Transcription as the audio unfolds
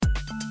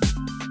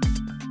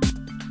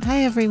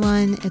Hi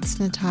everyone, it's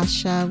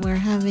Natasha. We're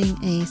having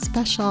a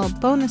special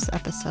bonus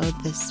episode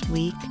this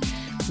week.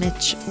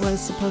 Mitch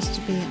was supposed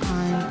to be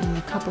on in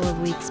a couple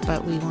of weeks,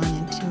 but we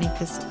wanted to make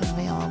this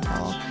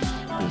available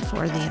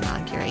before the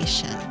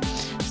inauguration.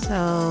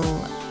 So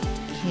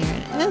here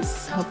it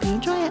is. Hope you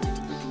enjoy it.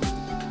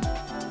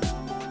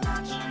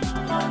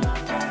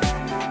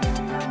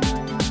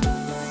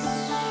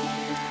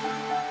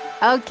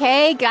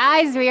 Okay,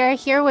 guys, we are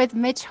here with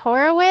Mitch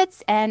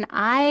Horowitz, and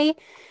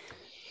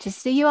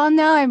just so you all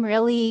know, I'm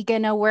really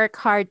going to work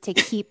hard to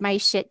keep my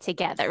shit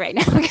together right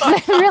now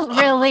because I'm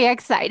really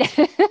excited.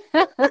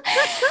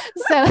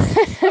 So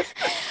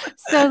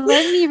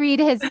let me read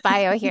his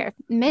bio here.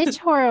 Mitch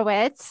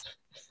Horowitz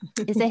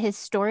is a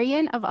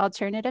historian of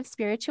alternative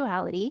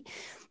spirituality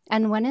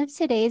and one of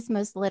today's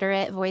most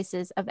literate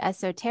voices of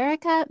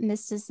esoterica,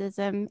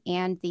 mysticism,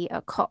 and the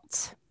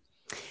occult.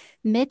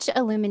 Mitch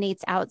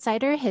illuminates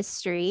outsider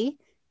history,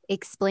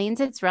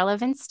 explains its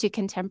relevance to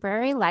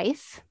contemporary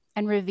life,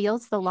 and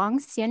reveals the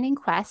long-standing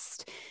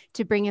quest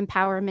to bring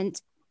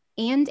empowerment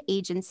and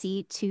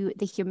agency to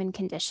the human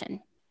condition.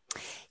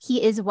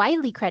 He is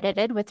widely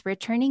credited with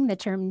returning the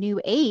term New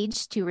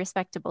Age to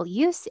respectable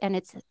use,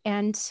 and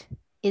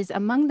is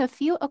among the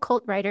few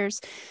occult writers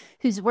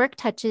whose work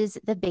touches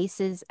the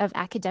bases of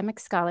academic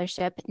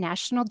scholarship,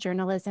 national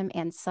journalism,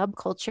 and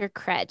subculture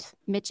cred.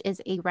 Mitch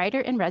is a writer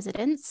in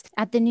residence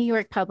at the New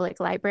York Public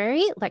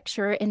Library,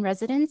 lecturer in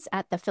residence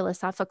at the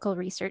Philosophical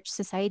Research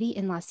Society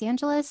in Los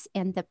Angeles,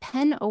 and the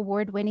PEN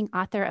Award-winning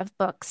author of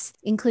books,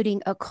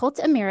 including Occult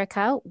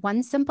America,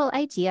 One Simple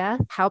Idea,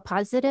 How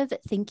Positive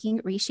Thinking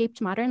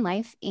Reshaped Modern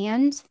Life,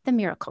 and The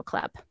Miracle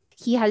Club.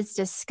 He has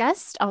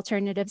discussed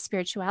alternative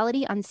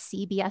spirituality on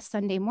CBS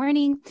Sunday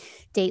Morning,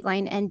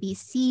 Dateline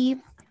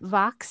NBC,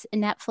 Vox,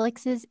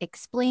 Netflix's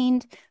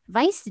Explained,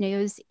 Vice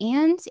News,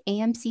 and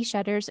AMC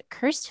Shudder's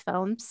Cursed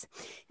Films,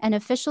 an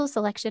official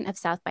selection of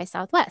South by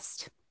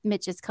Southwest.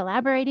 Mitch is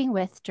collaborating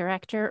with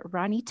director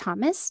Ronnie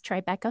Thomas,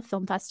 Tribeca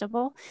Film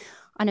Festival,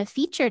 on a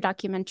feature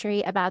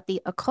documentary about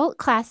the occult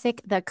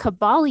classic The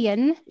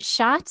Kabbalion,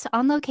 shot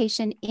on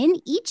location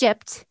in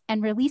Egypt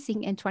and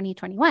releasing in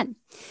 2021.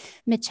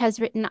 Mitch has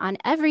written on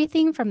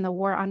everything from the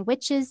war on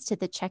witches to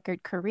the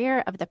checkered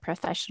career of the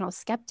professional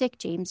skeptic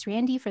James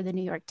Randi for the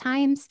New York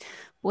Times,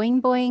 Boing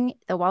Boing,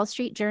 the Wall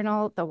Street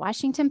Journal, the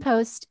Washington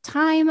Post,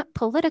 Time,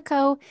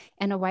 Politico,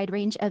 and a wide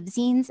range of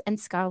zines and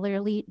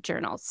scholarly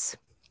journals.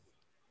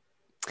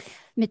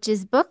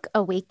 Mitch's book,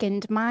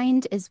 Awakened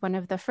Mind, is one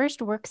of the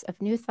first works of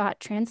New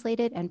Thought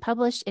translated and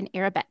published in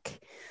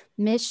Arabic.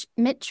 Mitch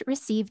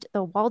received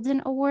the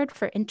Walden Award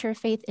for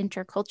Interfaith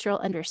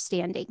Intercultural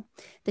Understanding.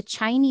 The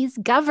Chinese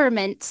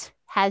government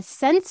has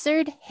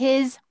censored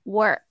his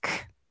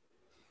work.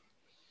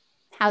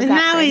 How's that?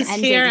 Now he's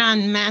here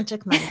on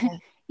Magic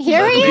Monday.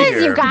 Here he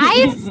is, you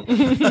guys.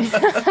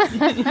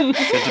 Good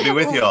to be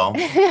with y'all.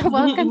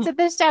 Welcome to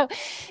the show.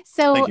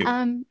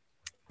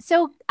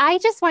 So I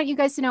just want you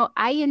guys to know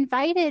I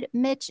invited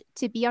Mitch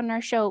to be on our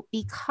show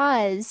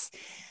because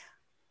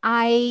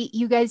you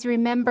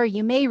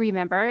may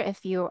remember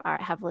if you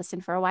have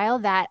listened for a while,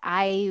 that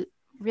I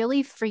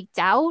really freaked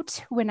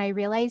out when I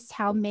realized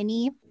how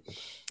many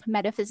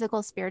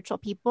metaphysical spiritual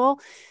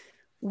people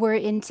were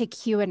into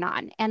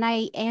QAnon and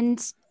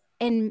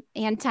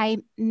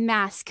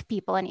anti-mask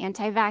people and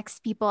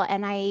anti-vax people.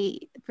 And I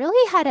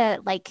really had a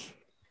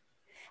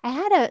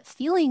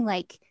feeling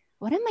like,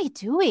 what am I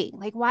doing?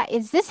 Like, why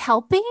is this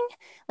helping?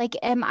 Like,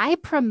 am I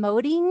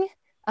promoting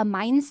a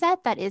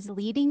mindset that is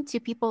leading to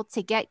people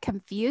to get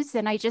confused?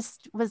 And I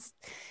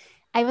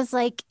was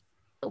like,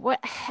 what?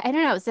 I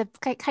don't know. It's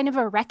kind of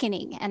a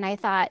reckoning. And I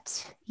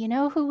thought,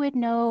 who would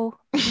know,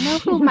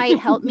 who might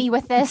help me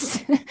with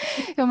this,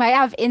 who might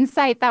have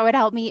insight that would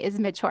help me is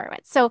Mitch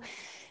Horowitz.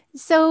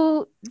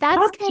 So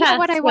that's kind of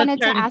what I wanted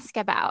to ask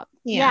about.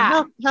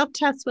 Yeah. Help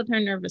Tess with her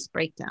nervous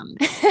breakdown.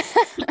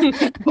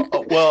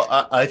 Well,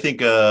 I think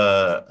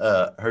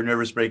her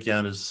nervous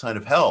breakdown is a sign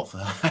of health.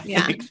 I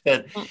think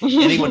that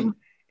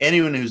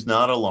anyone who's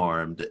not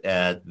alarmed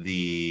at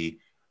the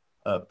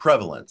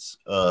prevalence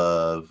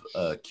of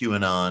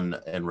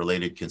QAnon and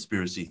related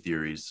conspiracy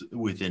theories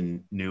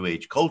within New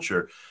Age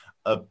culture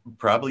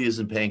probably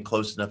isn't paying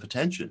close enough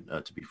attention,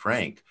 to be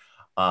frank.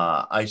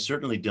 I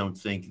certainly don't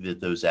think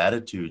that those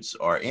attitudes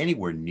are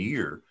anywhere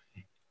near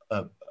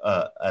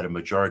at a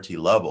majority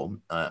level.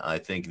 I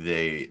think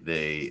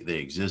they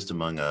exist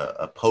among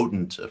a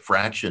potent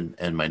fraction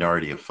and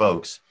minority of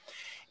folks.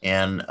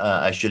 And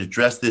I should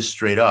address this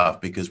straight off,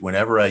 because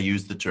whenever I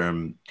use the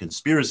term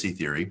conspiracy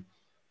theory,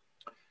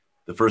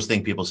 the first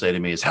thing people say to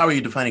me is, how are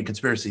you defining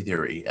conspiracy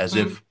theory? As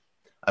if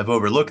I've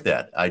overlooked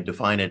that. I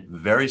define it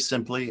very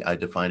simply. I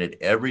define it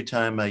every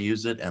time I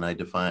use it, and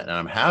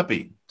I'm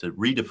happy to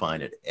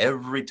redefine it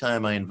every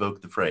time I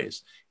invoke the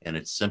phrase. And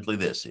it's simply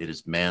this: it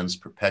is man's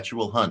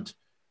perpetual hunt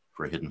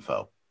for a hidden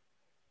foe.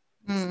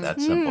 It's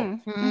that simple.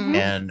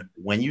 And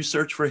when you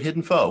search for a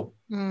hidden foe,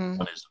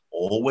 one is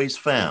always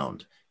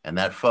found, and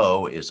that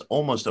foe is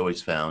almost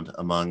always found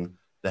among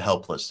the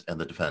helpless and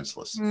the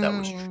defenseless. That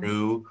was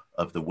true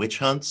of the witch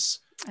hunts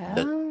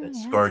that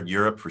scarred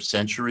Europe for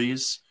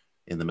centuries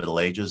in the Middle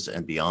Ages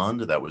and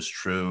beyond. That was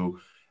true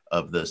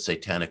of the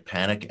Satanic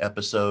Panic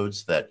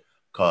episodes that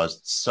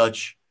caused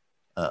such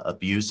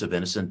abuse of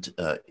innocent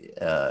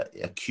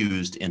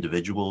accused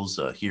individuals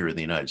here in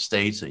the United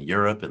States and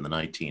Europe in the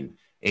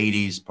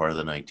 1980s, part of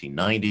the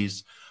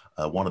 1990s.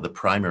 One of the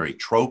primary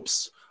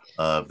tropes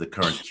of the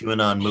current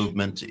QAnon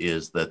movement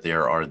is that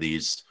there are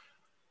these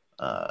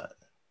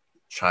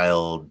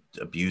child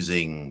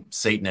abusing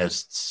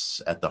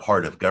Satanists at the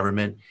heart of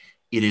government.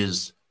 It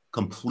is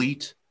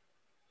complete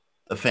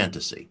a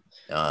fantasy.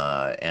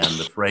 And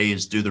the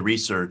phrase "do the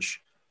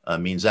research"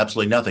 means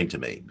absolutely nothing to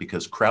me,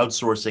 because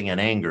crowdsourcing and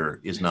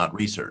anger is not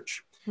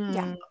research.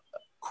 Yeah.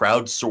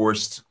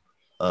 Crowdsourced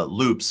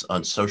loops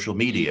on social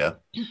media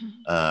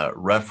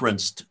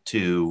referenced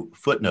to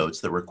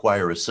footnotes that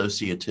require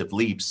associative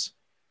leaps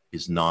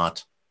is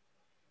not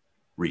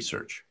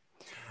research.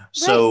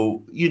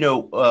 So,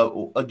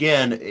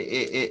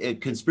 again,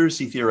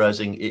 conspiracy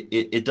theorizing,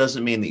 it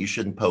doesn't mean that you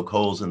shouldn't poke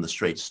holes in the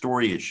straight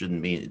story.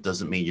 It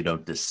doesn't mean you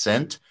don't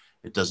dissent.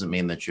 It doesn't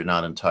mean that you're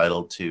not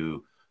entitled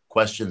to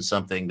question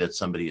something that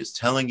somebody is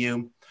telling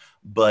you.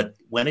 But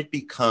when it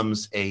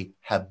becomes a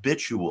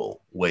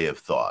habitual way of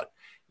thought,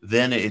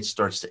 then it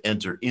starts to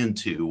enter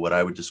into what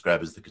I would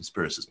describe as the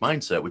conspiracist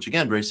mindset, which,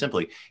 again, very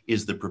simply,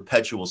 is the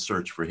perpetual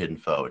search for hidden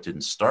foe. It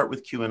didn't start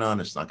with QAnon.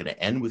 It's not going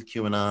to end with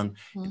QAnon.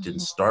 It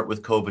didn't start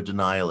with COVID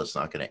denial. It's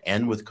not going to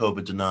end with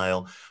COVID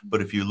denial.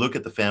 But if you look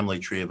at the family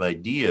tree of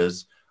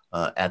ideas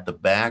at the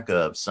back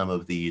of some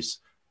of these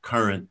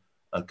current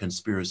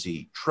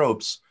conspiracy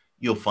tropes,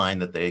 you'll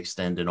find that they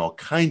extend in all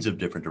kinds of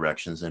different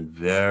directions and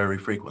very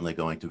frequently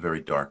going to very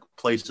dark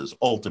places,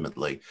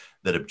 ultimately,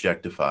 that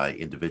objectify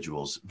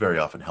individuals, very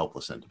often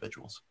helpless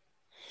individuals.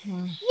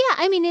 Yeah,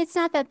 I mean, it's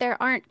not that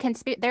there aren't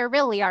there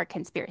really are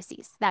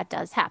conspiracies. That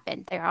does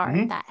happen. There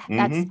are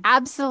that's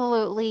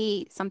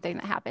absolutely something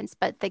that happens,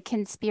 but the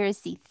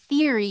conspiracy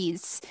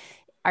theories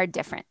are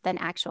different than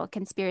actual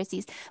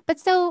conspiracies.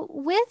 But so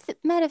with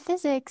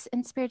metaphysics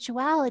and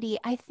spirituality,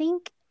 I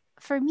think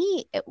for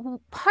me,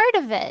 part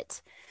of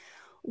it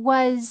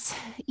was,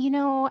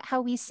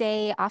 how we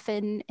say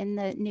often in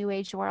the New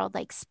Age world,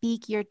 like,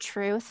 speak your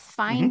truth,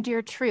 find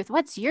your truth.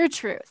 What's your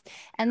truth?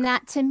 And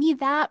that, to me,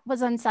 that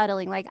was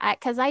unsettling. Like,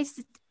 because I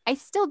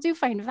still do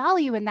find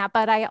value in that,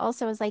 but I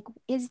also was like,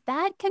 is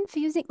that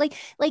confusing? Like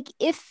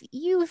if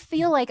you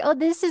feel like, oh,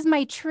 this is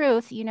my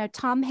truth,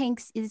 Tom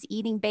Hanks is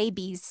eating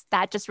babies,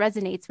 that just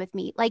resonates with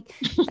me. Like,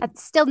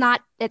 that's still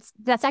not,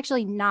 that's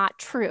actually not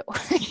true.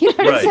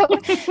 Right.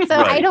 So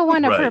I don't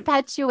want to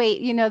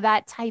perpetuate,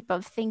 that type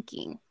of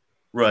thinking.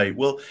 Right.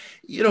 Well,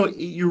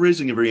 you're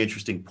raising a very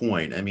interesting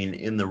point. I mean,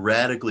 in the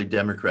radically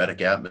democratic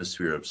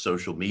atmosphere of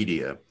social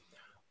media,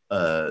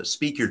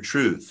 speak your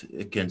truth.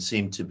 It can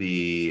seem to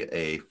be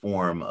a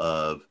form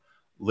of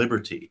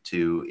liberty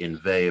to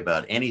inveigh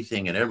about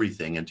anything and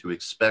everything, and to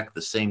expect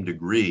the same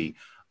degree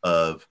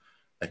of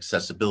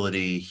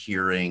accessibility,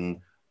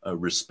 hearing,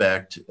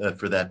 respect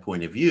for that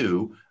point of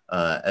view,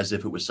 as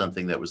if it was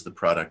something that was the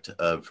product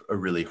of a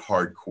really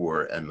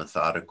hardcore and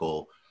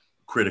methodical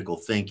critical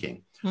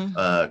thinking.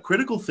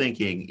 Critical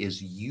thinking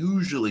is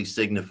usually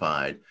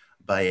signified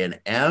by an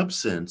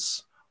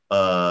absence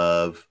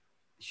of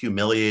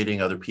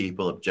humiliating other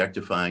people,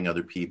 objectifying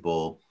other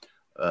people,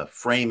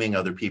 framing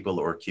other people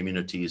or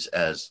communities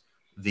as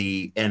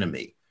the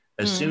enemy.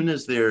 As soon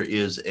as there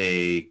is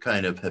a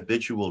kind of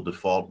habitual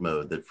default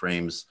mode that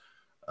frames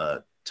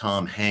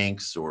Tom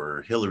Hanks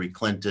or Hillary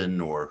Clinton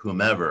or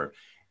whomever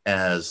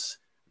as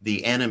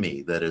the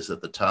enemy that is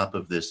at the top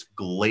of this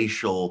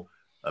glacial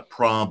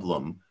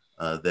problem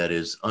that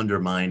is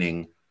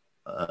undermining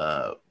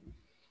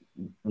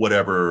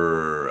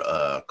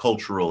whatever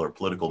cultural or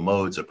political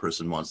modes a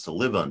person wants to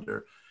live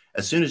under.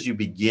 As soon as you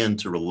begin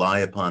to rely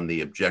upon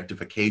the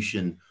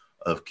objectification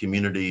of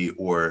community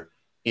or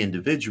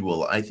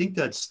individual, I think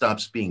that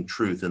stops being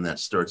truth and that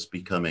starts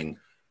becoming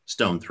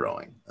stone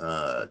throwing.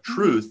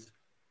 Truth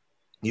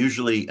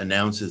usually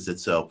announces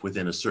itself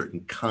within a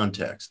certain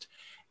context,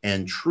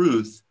 and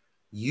truth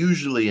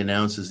usually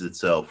announces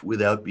itself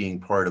without being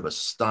part of a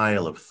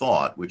style of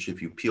thought, which,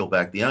 if you peel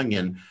back the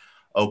onion,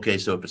 okay,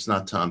 so if it's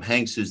not Tom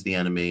Hanks who's the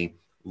enemy,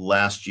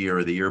 last year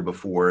or the year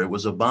before, it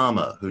was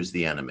Obama who's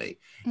the enemy.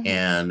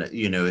 And,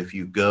 if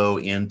you go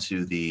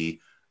into the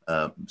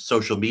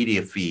social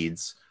media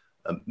feeds,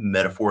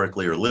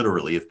 metaphorically or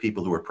literally, of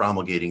people who are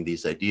promulgating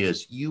these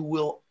ideas, you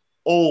will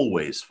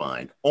always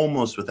find,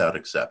 almost without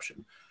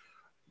exception,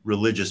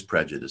 religious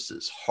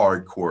prejudices,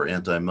 hardcore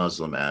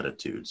anti-Muslim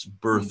attitudes,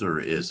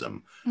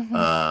 birtherism,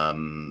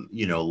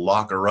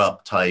 lock her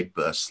up type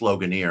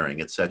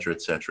sloganeering, et cetera,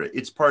 et cetera.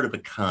 It's part of a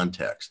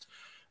context.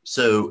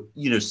 So,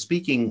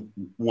 speaking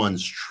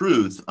one's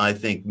truth, I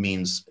think,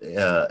 means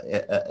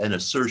an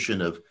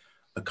assertion of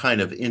a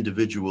kind of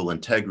individual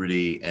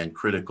integrity and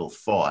critical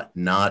thought,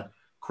 not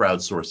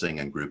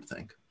crowdsourcing and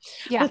groupthink.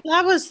 Yeah. But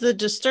that was the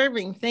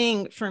disturbing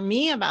thing for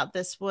me about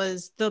this,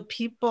 was the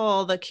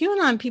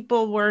QAnon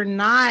people were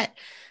not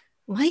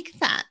like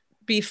that,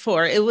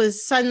 before. It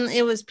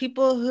was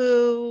people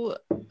who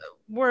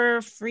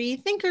were free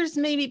thinkers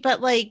maybe,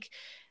 but like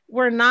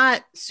were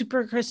not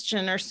super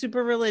Christian or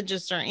super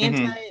religious or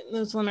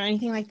anti-Muslim or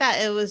anything like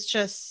that. It was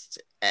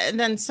just, and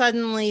then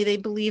suddenly they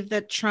believed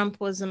that Trump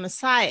was a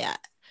messiah.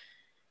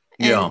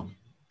 Yeah.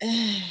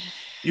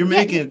 You're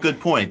making a good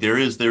point. There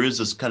is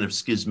this kind of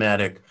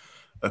schismatic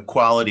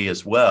quality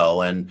as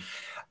well. And,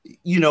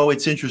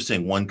 it's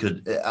interesting. One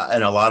could,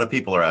 and a lot of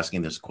people are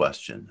asking this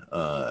question,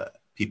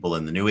 people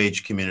in the New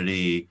Age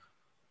community,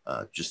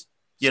 just,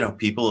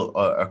 people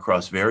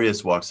across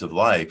various walks of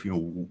life,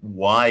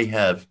 why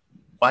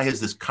has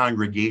this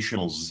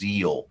congregational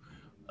zeal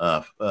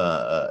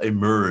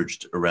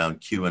emerged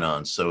around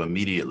QAnon so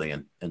immediately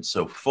and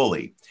so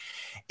fully?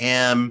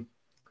 And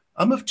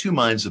I'm of two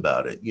minds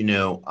about it.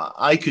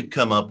 I could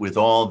come up with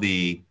all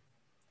the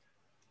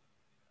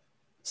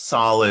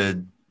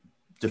solid,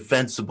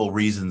 defensible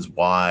reasons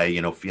why,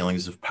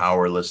 feelings of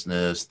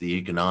powerlessness, the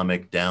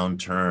economic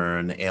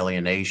downturn,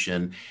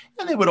 alienation,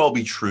 and they would all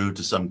be true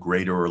to some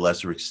greater or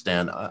lesser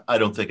extent. I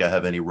don't think I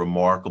have any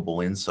remarkable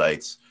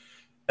insights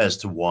as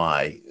to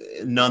why.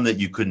 None that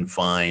you couldn't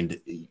find,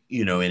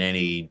 in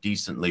any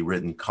decently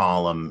written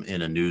column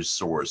in a news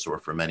source or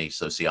from any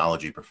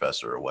sociology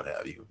professor or what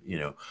have you,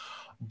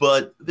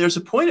 But there's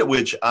a point at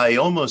which I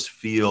almost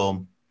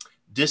feel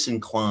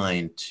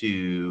disinclined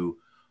to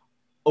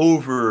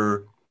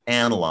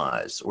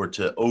overanalyze or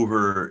to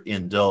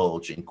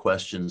overindulge in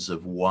questions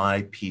of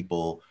why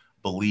people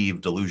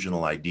believe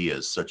delusional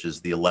ideas, such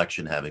as the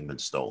election having been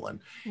stolen.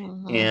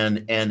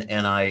 And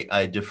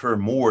I defer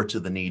more to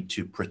the need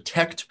to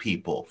protect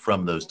people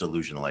from those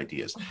delusional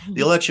ideas.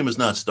 The election was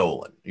not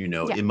stolen.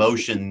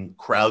 Emotion,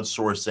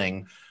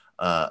 crowdsourcing,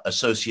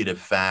 associative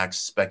facts,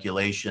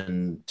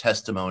 speculation,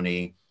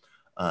 testimony,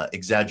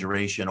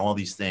 exaggeration, all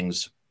these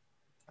things,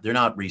 they're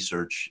not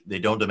research. They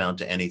don't amount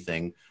to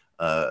anything.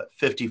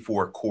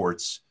 54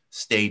 courts,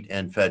 state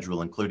and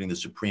federal, including the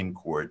Supreme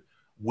Court,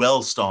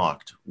 well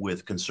stocked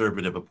with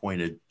conservative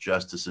appointed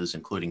justices,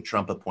 including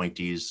Trump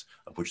appointees,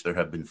 of which there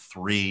have been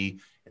 3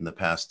 in the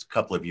past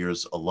couple of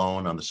years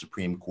alone on the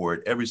Supreme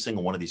Court. Every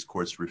single one of these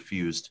courts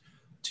refused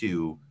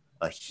to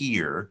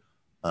hear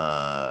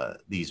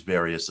these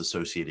various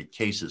associated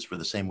cases for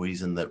the same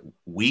reason that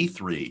we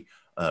 3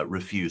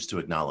 refuse to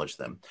acknowledge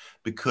them,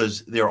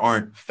 because there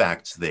aren't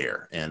facts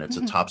there. And it's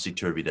a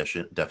topsy-turvy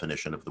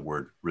definition of the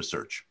word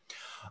research.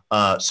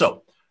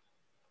 So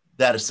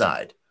that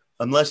aside,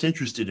 I'm less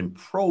interested in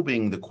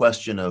probing the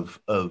question of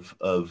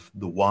the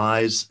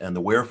whys and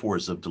the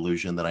wherefores of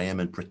delusion than I am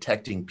in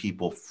protecting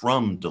people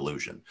from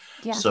delusion.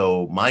 Yeah.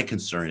 So my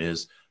concern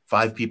is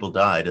 5 people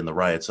died in the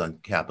riots on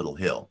Capitol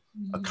Hill.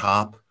 A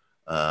cop,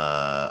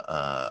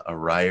 a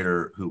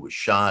rioter who was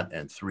shot,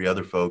 and 3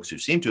 other folks who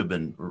seem to have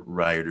been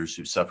rioters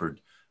who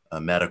suffered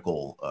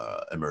medical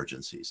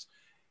emergencies.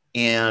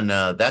 And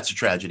that's a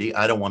tragedy.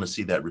 I don't want to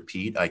see that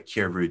repeat. I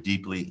care very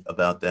deeply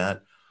about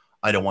that.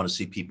 I don't want to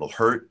see people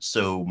hurt.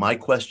 So my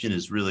question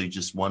is really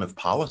just one of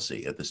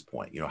policy at this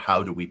point.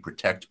 How do we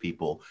protect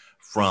people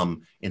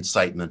from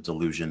incitement,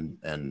 delusion,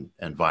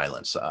 and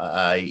violence?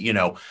 I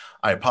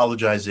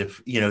apologize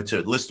if,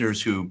 to listeners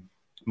who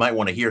might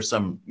want to hear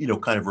some,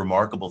 kind of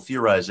remarkable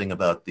theorizing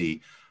about the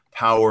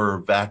power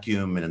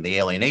vacuum and the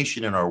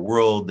alienation in our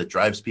world that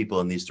drives people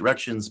in these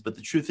directions. But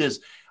the truth is,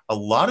 a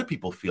lot of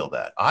people feel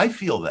that. I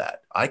feel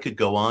that. I could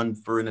go on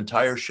for an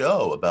entire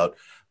show about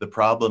the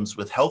problems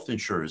with health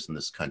insurers in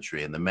this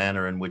country and the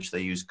manner in which they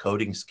use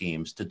coding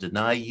schemes to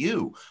deny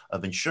you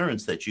of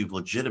insurance that you've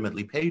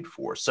legitimately paid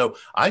for. So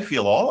I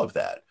feel all of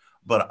that,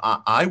 but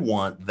I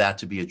want that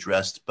to be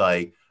addressed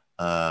by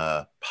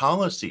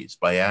policies,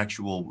 by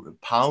actual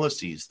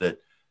policies that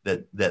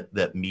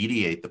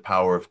mediate the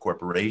power of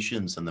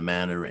corporations and the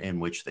manner in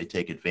which they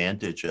take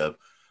advantage of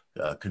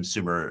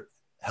consumer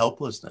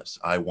helplessness.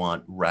 I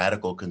want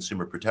radical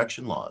consumer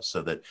protection laws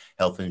so that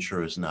health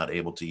insurers are not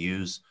able to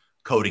use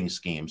coding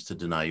schemes to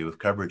deny you of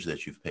coverage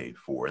that you've paid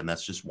for. And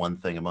that's just one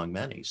thing among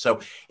many. So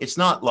it's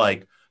not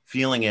like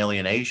feeling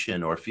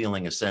alienation or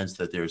feeling a sense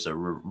that there's a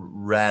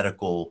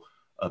radical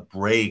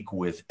break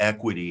with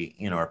equity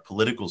in our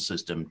political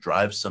system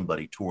drives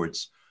somebody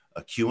towards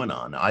a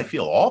QAnon. I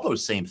feel all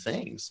those same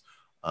things,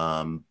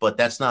 but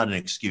that's not an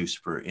excuse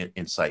for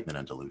incitement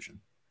and delusion.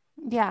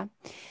 Yeah.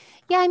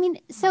 Yeah, I mean,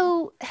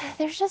 so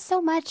there's just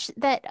so much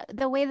that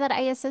the way that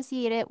I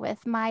associate it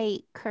with my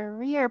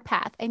career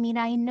path. I mean,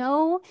 I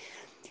know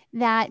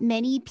that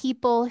many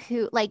people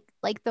who like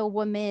the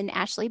woman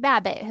Ashley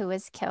Babbitt who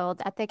was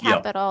killed at the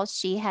Capitol,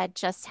 she had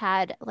just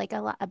had like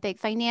a big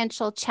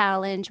financial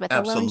challenge with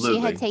a loan she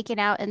had taken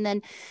out, and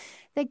then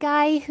the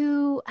guy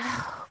who,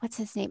 what's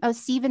his name? Oh,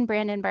 Stephen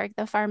Brandenburg,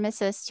 the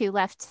pharmacist who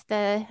left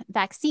the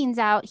vaccines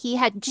out. He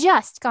had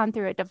just gone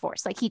through a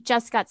divorce. Like he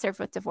just got served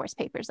with divorce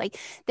papers. Like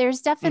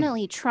there's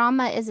definitely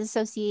trauma is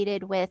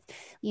associated with,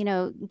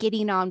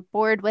 getting on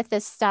board with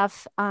this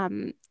stuff.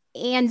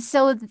 And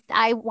so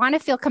I want to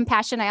feel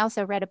compassion. I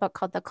also read a book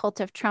called The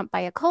Cult of Trump by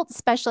occult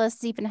specialist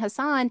Stephen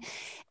Hassan.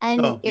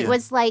 And it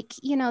was like,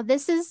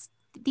 this is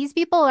these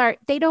people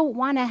they don't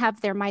want to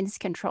have their minds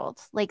controlled.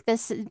 Like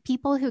this,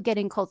 people who get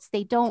in cults,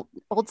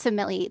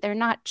 they're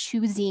not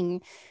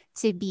choosing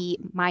to be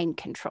mind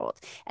controlled.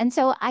 And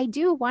so I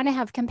do want to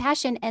have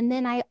compassion. And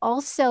then I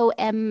also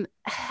am,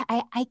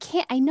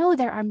 I know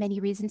there are many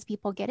reasons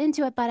people get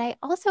into it, but I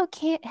also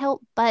can't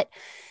help but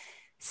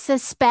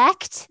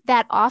suspect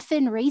that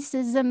often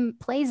racism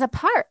plays a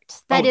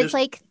part. That it's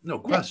like, no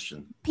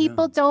question.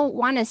 People don't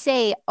want to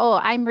say, oh,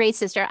 I'm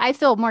racist, or I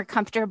feel more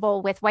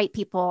comfortable with white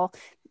people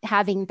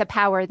having the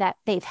power that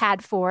they've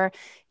had for,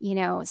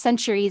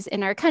 centuries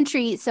in our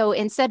country. So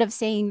instead of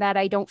saying that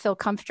I don't feel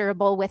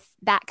comfortable with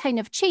that kind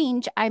of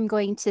change, I'm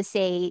going to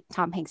say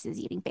Tom Hanks is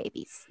eating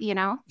babies,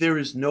 There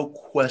is no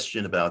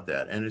question about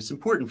that. And it's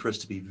important for us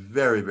to be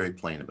very, very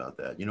plain about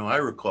that. I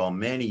recall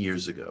many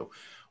years ago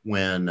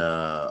when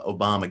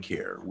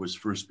Obamacare was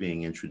first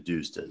being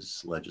introduced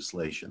as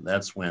legislation.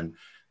 That's when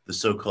the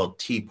so-called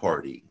Tea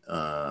Party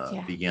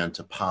began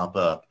to pop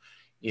up,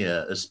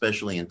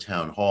 especially in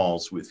town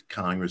halls with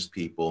Congress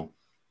people.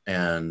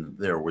 And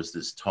there was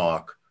this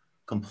talk,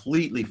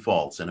 completely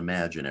false and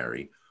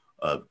imaginary,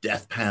 of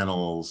death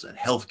panels and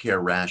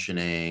healthcare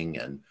rationing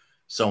and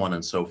so on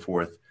and so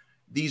forth.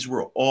 These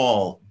were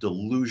all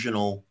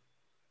delusional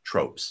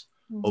tropes.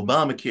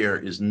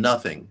 Obamacare is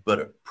nothing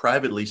but a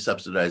privately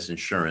subsidized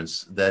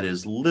insurance that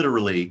is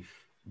literally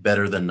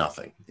better than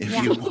nothing.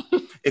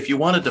 If you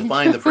want to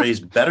define the phrase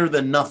better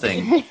than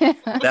nothing,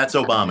 that's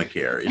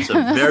Obamacare. It's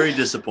a very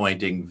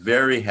disappointing,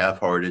 very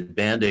half-hearted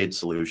Band-Aid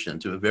solution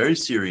to a very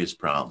serious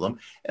problem.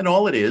 And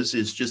all it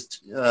is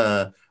just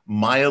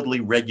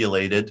mildly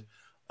regulated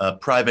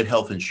private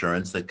health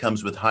insurance that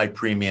comes with high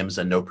premiums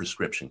and no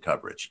prescription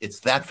coverage. It's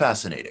that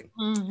fascinating,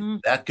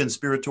 that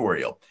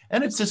conspiratorial,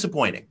 and it's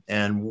disappointing.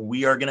 And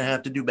we are going to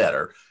have to do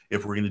better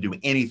if we're going to do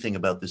anything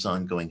about this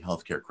ongoing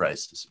healthcare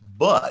crisis.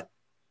 But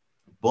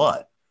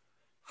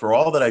for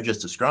all that I just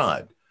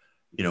described,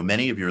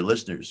 many of your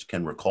listeners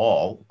can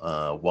recall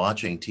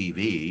watching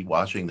TV,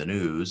 watching the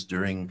news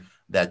during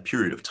that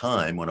period of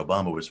time when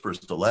Obama was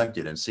first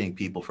elected and seeing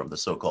people from the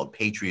so-called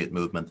Patriot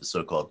movement, the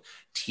so-called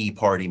Tea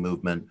Party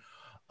movement,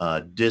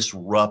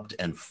 disrupt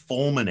and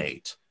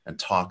fulminate and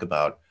talk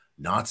about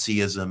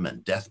Nazism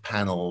and death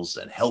panels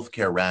and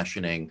healthcare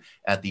rationing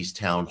at these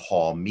town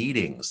hall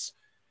meetings.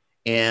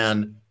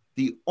 And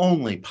the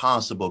only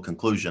possible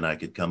conclusion I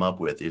could come up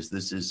with is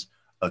this is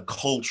a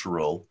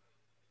cultural,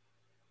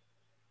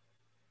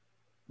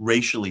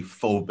 racially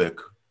phobic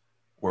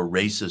or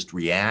racist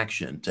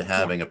reaction to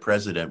having a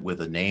president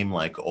with a name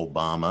like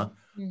Obama,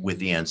 with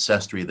the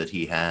ancestry that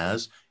he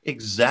has,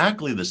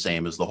 exactly the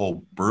same as the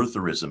whole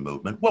birtherism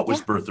movement. What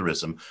was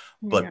birtherism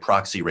but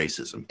proxy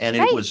racism? And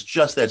it was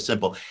just that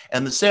simple.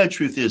 And the sad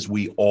truth is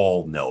we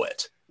all know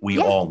it. We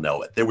all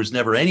know it. There was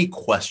never any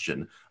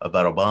question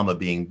about Obama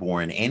being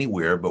born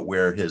anywhere but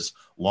where his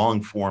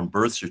long-form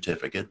birth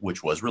certificate,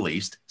 which was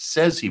released,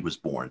 says he was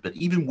born. But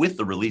even with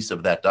the release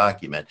of that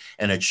document,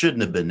 and it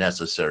shouldn't have been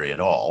necessary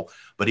at all,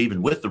 but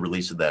even with the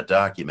release of that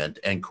document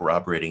and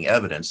corroborating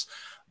evidence,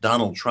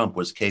 Donald Trump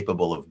was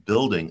capable of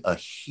building a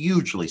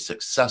hugely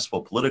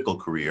successful political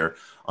career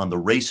on the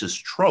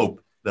racist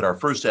trope that our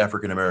first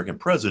African-American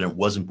president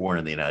wasn't born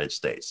in the United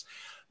States.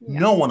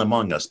 No one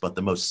among us but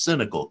the most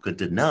cynical could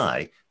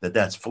deny that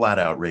that's flat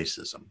out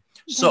racism.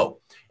 So,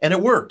 and it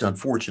worked,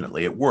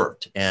 unfortunately, it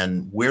worked.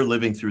 And we're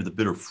living through the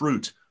bitter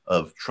fruit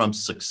of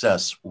Trump's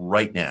success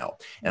right now.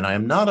 And I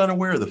am not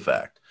unaware of the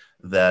fact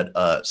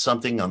that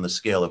something on the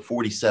scale of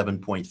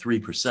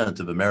 47.3%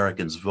 of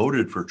Americans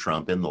voted for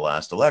Trump in the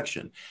last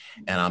election.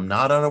 And I'm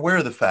not unaware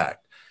of the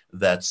fact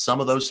that some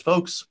of those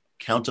folks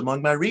count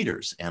among my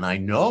readers. And I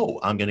know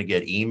I'm going to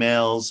get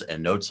emails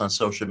and notes on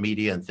social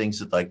media and things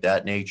of like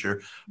that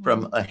nature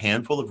from a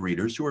handful of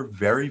readers who are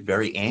very,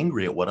 very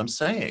angry at what I'm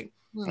saying.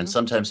 And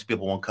sometimes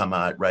people won't come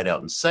out right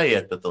out and say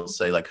it, but they'll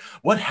say like,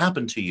 what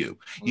happened to you?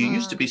 You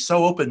used to be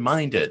so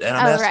open-minded. And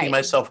I'm asking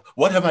myself,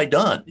 what have I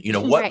done?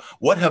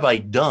 What have I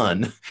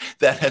done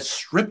that has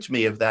stripped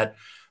me of that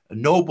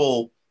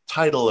noble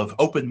title of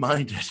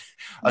open-minded,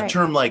 a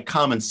term like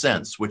common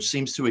sense, which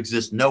seems to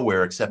exist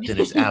nowhere except in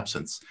its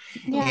absence.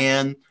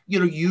 And,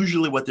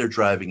 usually what they're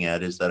driving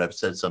at is that I've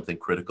said something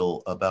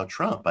critical about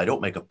Trump. I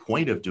don't make a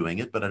point of doing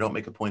it, but I don't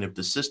make a point of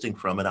desisting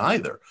from it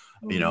either.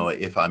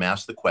 If I'm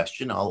asked the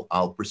question,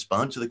 I'll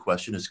respond to the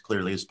question as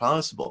clearly as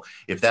possible.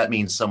 If that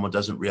means someone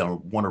doesn't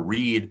want to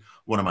read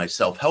one of my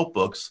self-help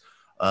books,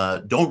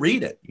 don't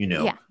read it,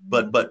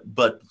 But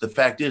the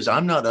fact is,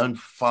 I'm not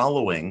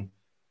unfollowing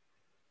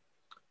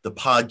the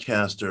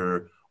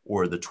podcaster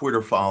or the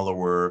Twitter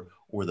follower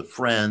or the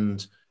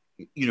friend,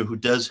 who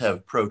does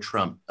have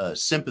pro-Trump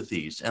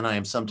sympathies. And I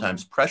am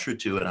sometimes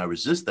pressured to, and I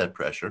resist that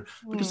pressure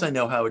because I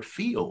know how it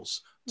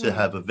feels to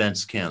have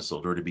events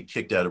canceled or to be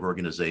kicked out of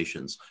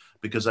organizations,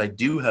 because I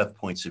do have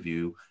points of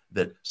view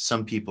that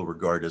some people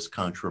regard as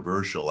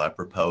controversial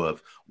apropos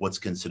of what's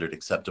considered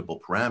acceptable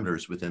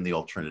parameters within the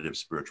alternative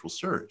spiritual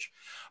search.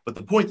 But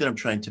the point that I'm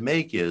trying to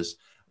make is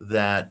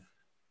that,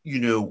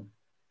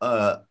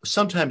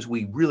 sometimes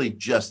we really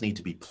just need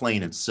to be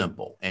plain and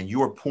simple. And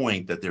your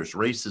point that there's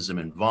racism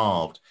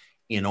involved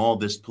in all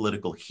this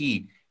political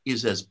heat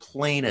is as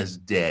plain as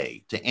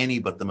day to any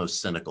but the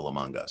most cynical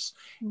among us.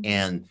 Mm-hmm.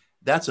 And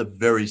that's a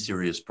very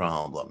serious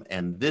problem.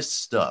 And this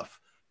stuff,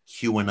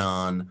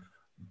 QAnon,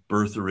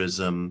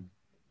 birtherism,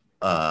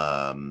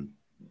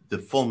 the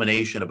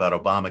fulmination about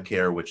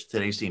Obamacare, which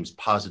today seems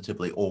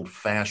positively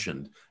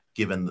old-fashioned,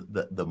 given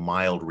the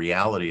mild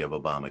reality of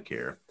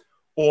Obamacare,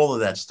 all of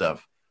that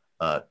stuff,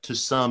 to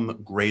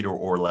some greater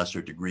or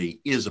lesser degree,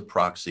 is a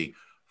proxy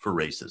for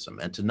racism.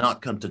 And to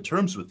not come to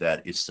terms with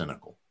that is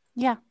cynical.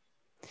 Yeah.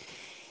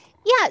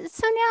 Yeah.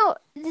 So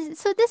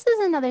this is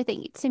another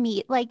thing to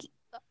me, like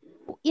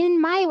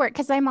in my work,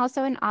 because I'm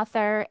also an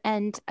author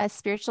and a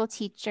spiritual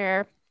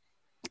teacher,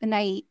 and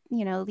I,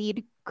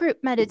 lead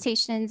group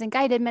meditations and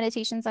guided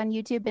meditations on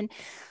YouTube. And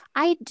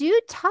I do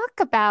talk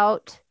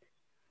about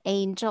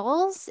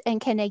angels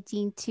and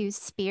connecting to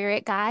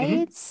spirit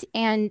guides,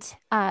 mm-hmm.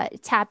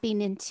 and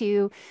tapping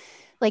into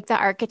like the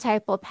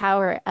archetypal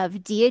power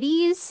of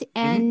deities.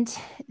 And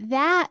mm-hmm.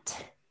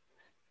 that,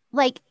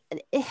 like,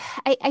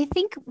 I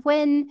think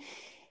when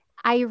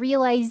I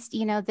realized,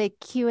 the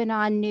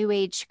QAnon New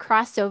Age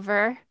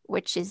crossover,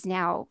 which is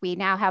we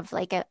now have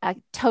like a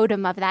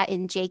totem of that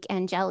in Jake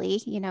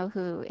Angeli,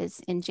 who is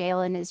in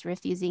jail and is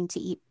refusing to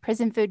eat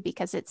prison food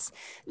because it's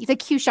the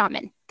Q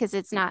shaman, because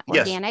it's not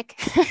organic.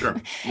 Yes.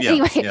 Sure. Yeah.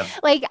 Anyway, yeah.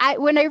 like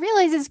when I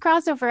realized this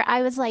crossover,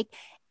 I was like,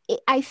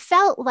 I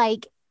felt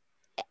like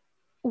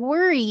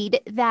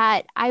worried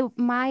that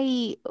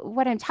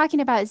what I'm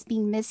talking about is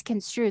being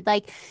misconstrued.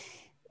 Like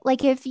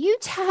if you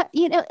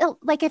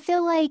like I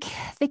feel like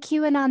the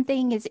QAnon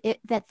thing is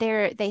that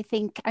they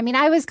think, I mean,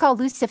 I was called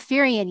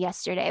Luciferian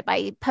yesterday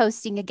by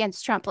posting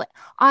against Trump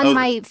on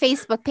my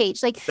Facebook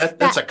page. Like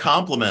that's a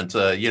compliment,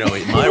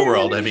 in my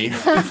world. I mean,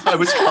 if I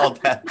was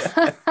called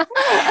that,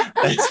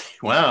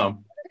 wow.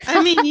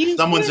 I mean,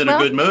 someone's in a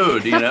good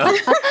mood,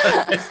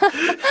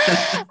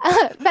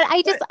 But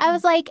I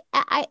was like,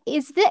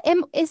 is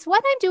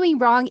what I'm doing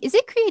wrong? Is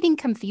it creating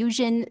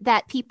confusion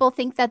that people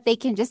think that they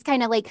can just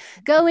kind of like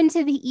go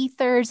into the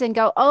ethers and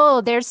go, oh,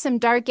 there's some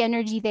dark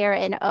energy there,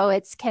 and oh,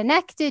 it's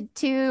connected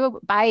to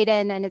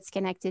Biden and it's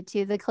connected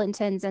to the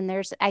Clintons, and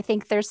I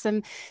think there's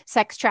some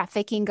sex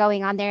trafficking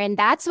going on there, and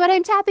that's what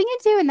I'm tapping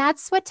into, and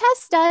that's what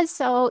Tess does.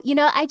 So,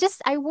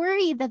 I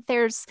worry that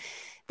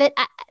that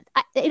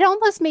it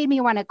almost made me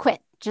want to quit.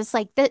 Just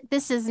like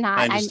this is not.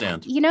 I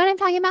understand. You know what I'm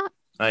talking about?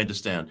 I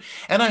understand.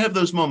 And I have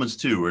those moments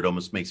too, where it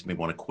almost makes me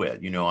want to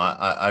quit.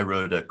 I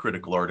wrote a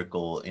critical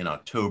article in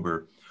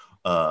October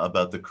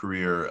about the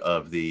career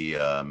of the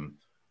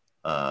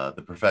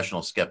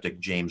professional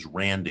skeptic James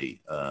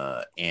Randi,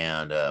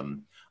 and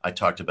I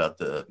talked about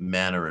the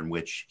manner in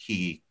which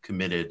he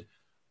committed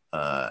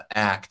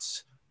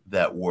acts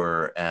that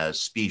were as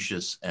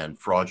specious and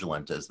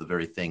fraudulent as the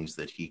very things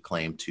that he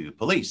claimed to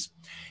police.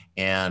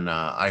 And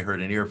I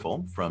heard an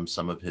earful from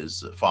some of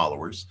his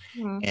followers,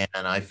 and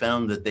I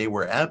found that they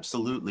were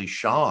absolutely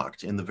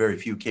shocked in the very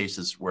few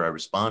cases where I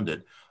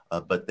responded,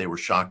 but they were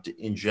shocked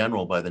in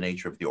general by the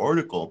nature of the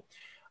article,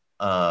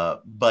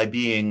 by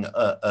being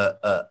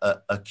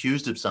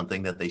accused of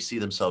something that they see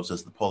themselves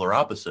as the polar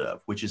opposite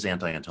of, which is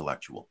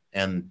anti-intellectual.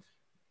 And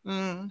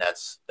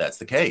that's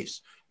the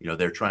case.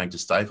 They're trying to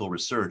stifle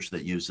research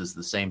that uses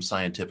the same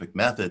scientific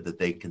method that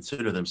they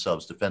consider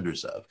themselves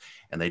defenders of.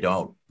 And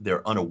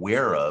they're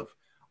unaware of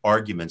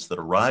arguments that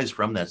arise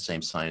from that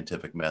same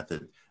scientific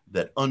method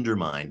that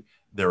undermine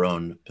their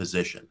own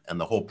position. And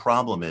the whole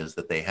problem is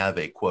that they have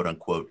a quote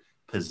unquote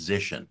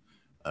position.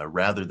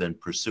 Rather than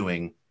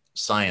pursuing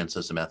science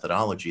as a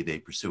methodology, they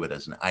pursue it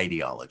as an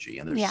ideology.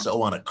 And they're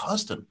so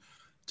unaccustomed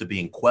to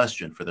being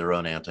questioned for their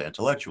own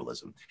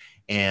anti-intellectualism.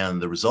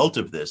 And the result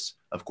of this,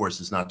 of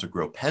course, is not to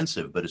grow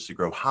pensive, but is to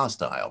grow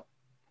hostile.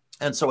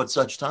 And so at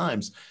such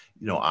times,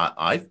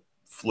 I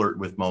flirt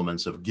with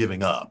moments of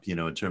giving up,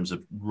 in terms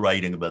of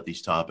writing about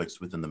these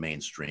topics within the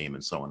mainstream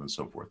and so on and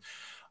so forth.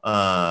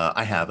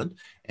 I haven't,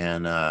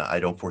 and I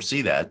don't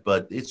foresee that,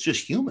 but it's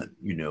just human.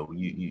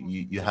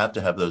 You have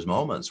to have those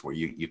moments where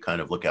you kind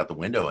of look out the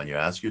window and you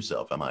ask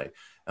yourself, am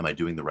I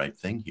doing the right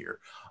thing here?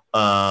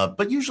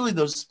 But usually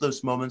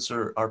those moments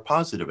are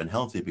positive and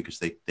healthy because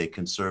they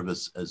can serve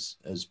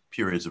as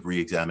periods of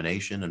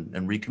reexamination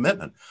and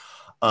recommitment.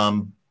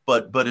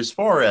 But as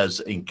far as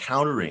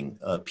encountering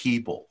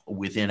people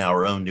within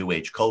our own New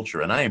Age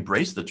culture, and I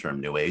embrace the term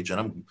New Age, and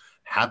I'm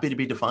happy to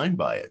be defined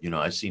by it.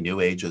 I see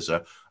New Age as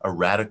a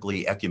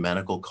radically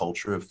ecumenical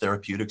culture of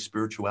therapeutic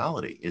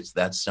spirituality. It's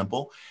that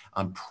simple.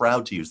 I'm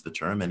proud to use the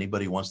term.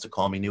 Anybody who wants to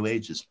call me New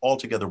Age is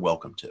altogether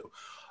welcome to.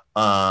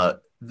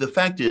 The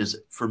fact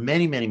is, for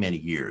many, many, many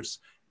years,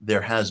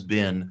 there has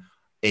been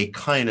a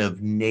kind of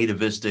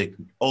nativistic,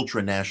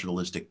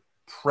 ultra-nationalistic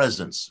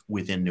presence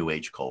within New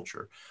Age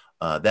culture.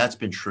 That's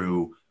been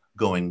true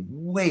going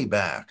way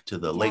back to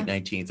the late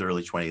 19th,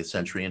 early 20th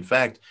century. In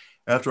fact,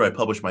 after I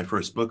published my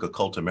first book,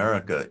 Occult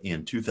America,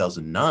 in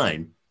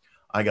 2009,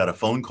 I got a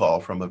phone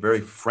call from a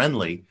very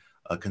friendly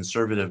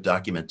conservative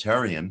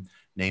documentarian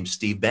named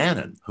Steve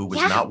Bannon, who was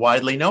not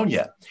widely known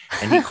yet.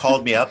 And he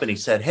called me up and he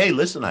said, "Hey,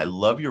 listen, I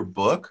love your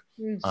book.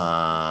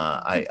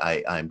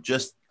 I'm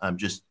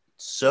just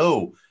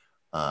so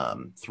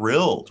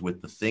thrilled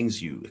with the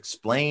things you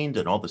explained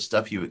and all the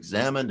stuff you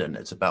examined, and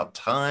it's about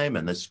time,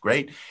 and that's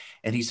great.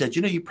 And he said,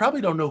 you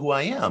probably don't know who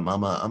I am.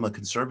 I'm a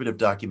conservative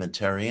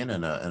documentarian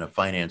and a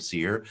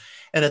financier.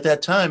 And at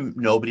that time,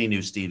 nobody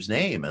knew Steve's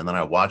name. And then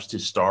I watched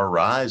his star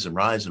rise and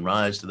rise and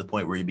rise to the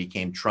point where he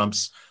became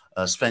Trump's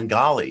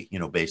Svengali,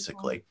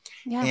 basically.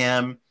 Yeah.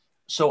 And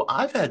so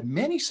I've had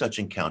many such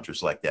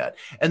encounters like that.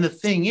 And the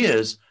thing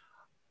is,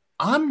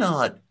 I'm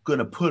not going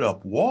to put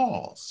up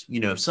walls.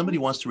 If somebody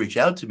wants to reach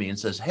out to me and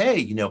says,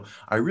 hey,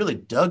 I really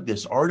dug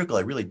this article.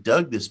 I really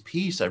dug this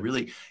piece. I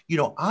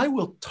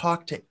will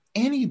talk to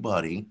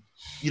anybody,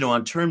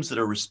 on terms that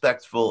are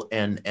respectful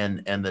and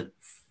that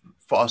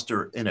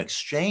foster an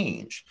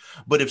exchange.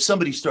 But if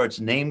somebody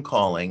starts name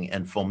calling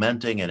and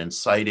fomenting and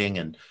inciting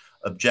and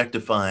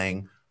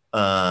objectifying,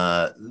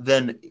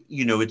 then,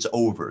 it's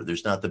over.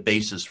 There's not the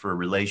basis for a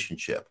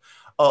relationship.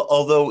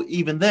 Although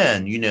even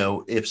then,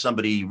 if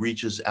somebody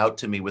reaches out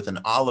to me with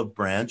an olive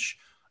branch,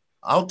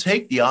 I'll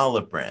take the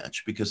olive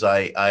branch, because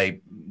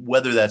I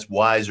whether that's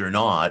wise or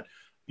not,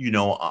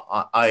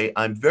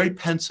 I'm very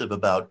pensive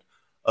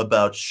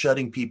about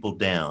shutting people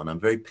down. I'm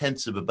very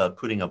pensive about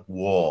putting up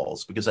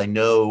walls, because I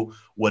know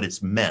what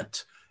it's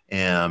meant.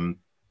 And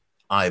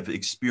I've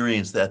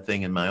experienced that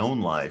thing in my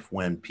own life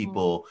when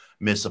people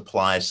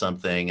misapply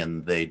something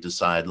and they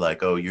decide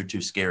like, oh, you're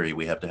too scary,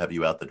 we have to have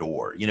you out the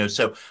door.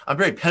 So I'm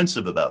very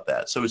pensive about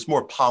that. So it's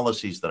more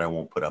policies that I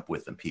won't put up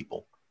with than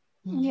people.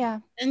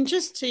 Yeah. And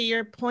just to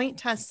your point,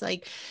 Tess,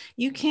 like,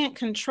 you can't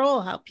control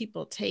how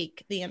people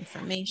take the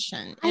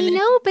information. I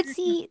know, but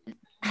see,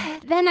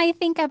 then I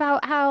think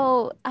about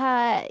how,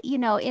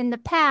 in the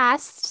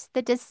past,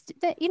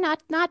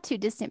 not too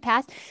distant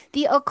past,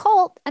 the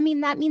occult,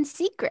 that means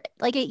secret.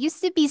 Like, it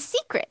used to be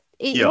secret.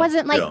 It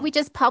wasn't like we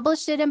just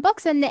published it in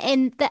books. And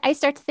I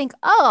start to think,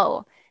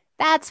 oh,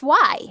 that's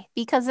why.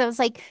 Because it was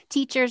like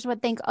teachers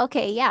would think,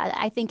 okay, yeah,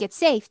 I think it's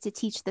safe to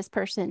teach this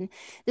person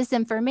this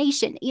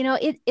information.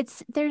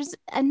 There's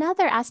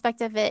another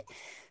aspect of it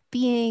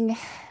being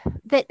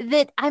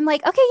that I'm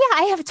like, okay, yeah,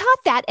 I have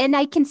taught that. And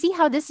I can see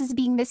how this is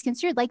being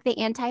misconstrued, like the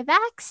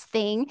anti-vax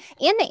thing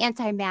and the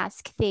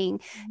anti-mask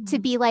thing, to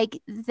be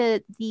like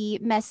the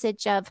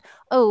message of,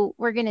 oh,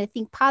 we're going to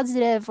think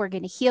positive, we're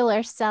going to heal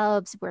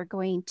ourselves, we're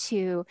going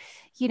to,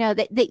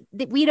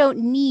 that we don't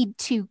need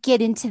to get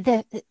into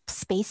the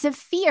space of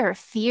fear.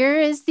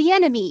 Fear is the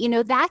enemy.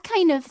 That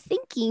kind of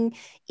thinking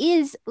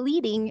is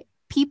leading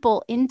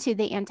people into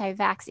the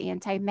anti-vax,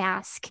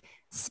 anti-mask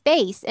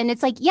space. And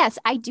it's like, yes,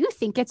 I do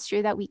think it's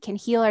true that we can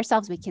heal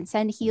ourselves. We can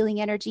send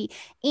healing energy.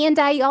 And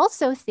I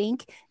also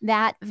think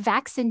that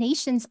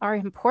vaccinations are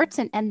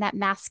important, and that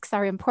masks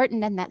are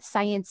important, and that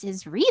science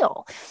is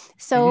real.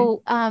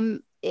 So,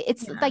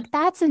 it's like,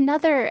 that's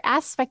another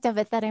aspect of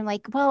it that I'm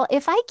like, well,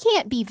 if I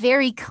can't be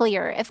very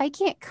clear, if I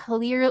can't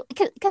clear,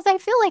 because I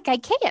feel like I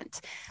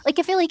can't, like,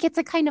 I feel like it's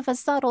a kind of a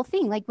subtle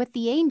thing, like with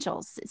the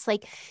angels. It's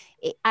like,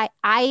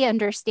 I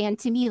understand,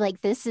 to me,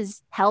 like, this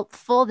is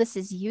helpful, this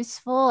is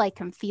useful, I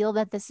can feel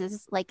that this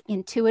is like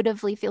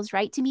intuitively feels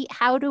right to me.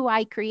 How do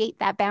I create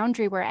that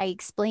boundary where I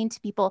explain to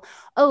people,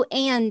 oh,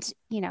 and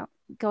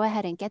go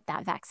ahead and get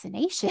that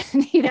vaccination?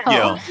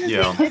 Yeah.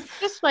 It's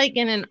just like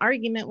in an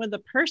argument with a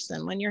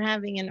person, when you're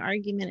having an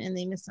argument and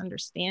they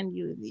misunderstand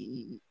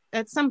you,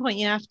 at some point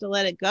you have to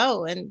let it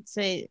go and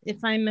say,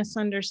 if I'm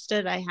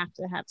misunderstood, I have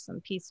to have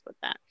some peace with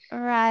that.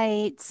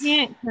 Right. You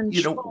can't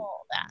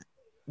control that.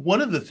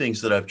 One of the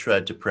things that I've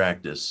tried to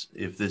practice,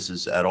 if this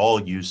is at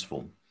all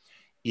useful,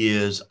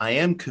 is I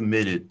am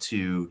committed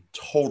to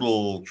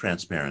total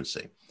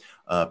transparency.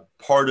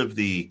 Part of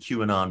the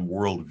QAnon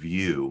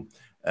worldview,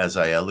 as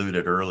I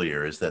alluded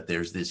earlier, is that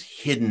there's this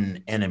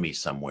hidden enemy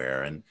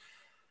somewhere, and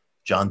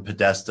John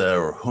Podesta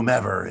or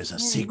whomever is a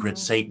secret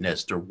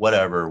Satanist or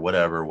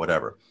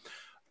whatever.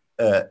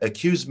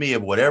 Accuse me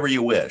of whatever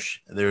you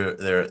wish.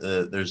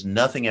 There's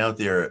nothing out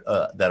there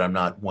that I'm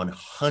not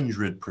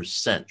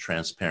 100%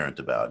 transparent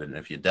about. And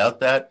if you doubt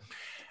that,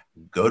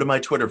 go to my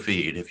Twitter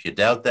feed. If you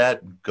doubt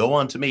that, go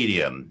on to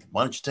Medium.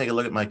 Why don't you take a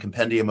look at my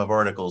compendium of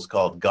articles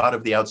called God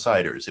of the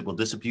Outsiders? It will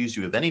disabuse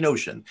you of any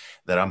notion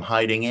that I'm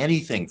hiding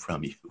anything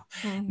from you.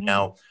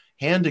 Now,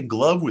 hand in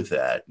glove with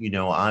that,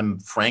 I'm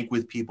frank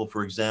with people,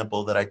 for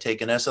example, that I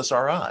take an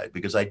SSRI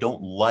because I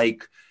don't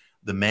like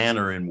the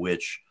manner in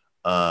which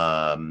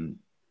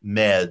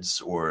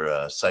meds or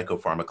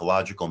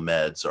psychopharmacological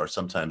meds are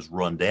sometimes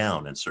run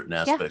down in certain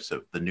aspects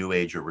of the new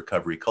age or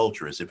recovery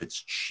culture, as if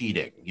it's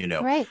cheating.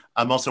 Right.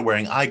 I'm also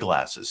wearing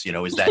eyeglasses.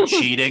 Is that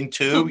cheating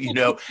too?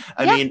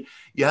 I mean,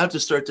 you have to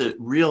start to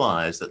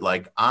realize that,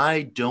 like,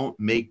 I don't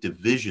make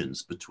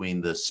divisions between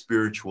the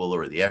spiritual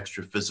or the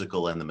extra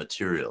physical and the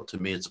material. To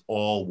me, it's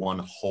all one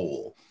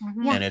whole.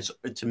 And it's,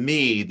 to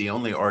me, the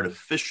only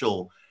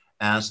artificial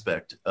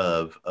aspect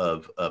of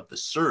the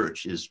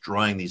search is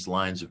drawing these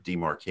lines of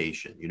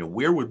demarcation.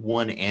 Where would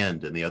one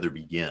end and the other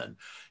begin?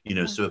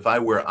 So if I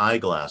wear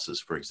eyeglasses,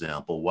 for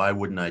example, why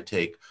wouldn't I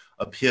take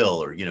a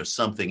pill or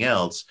something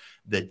else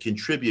that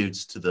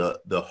contributes to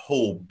the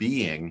whole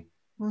being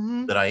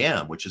that I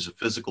am, which is a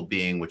physical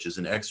being, which is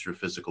an extra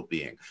physical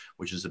being,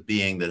 which is a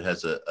being that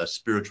has a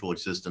spiritual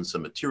existence, a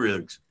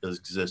material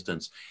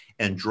existence,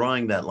 and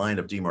drawing that line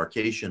of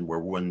demarcation where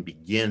one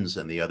begins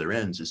and the other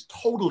ends is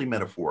totally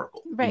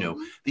metaphorical. Right. You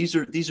know, these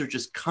are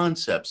just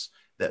concepts,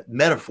 that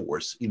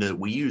metaphors, you know, that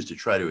we use to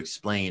try to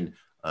explain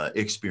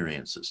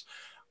experiences.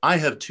 I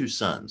have 2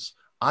 sons.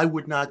 I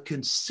would not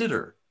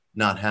consider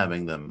not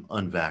having them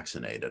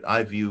unvaccinated.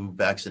 I view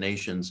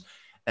vaccinations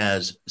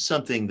as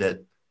something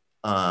that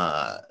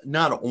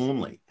not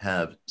only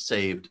have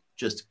saved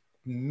just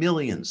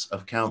millions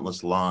of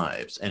countless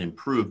lives and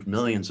improved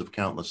millions of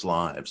countless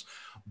lives,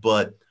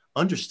 but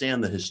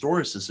understand the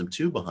historicism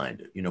too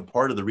behind it. You know,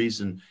 part of the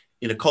reason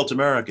in Occult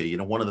America, you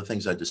know, one of the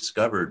things I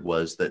discovered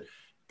was that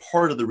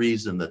part of the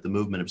reason that the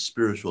movement of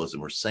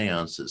spiritualism or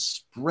seances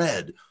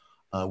spread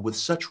with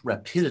such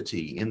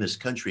rapidity in this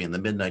country in the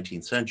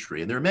mid-19th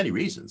century, and there are many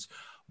reasons,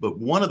 but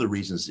one of the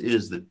reasons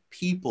is that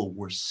people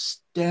were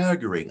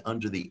staggering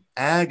under the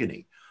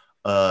agony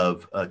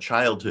of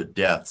childhood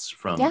deaths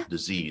from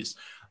disease.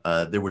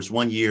 There was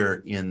one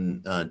year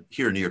in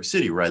here in New York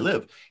City, where I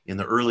live, in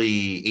the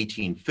early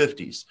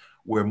 1850s,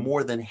 where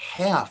more than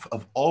half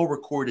of all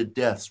recorded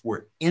deaths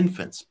were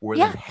infants. More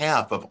than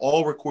half of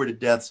all recorded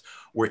deaths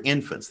were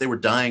infants. They were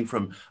dying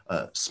from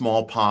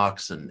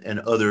smallpox and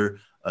other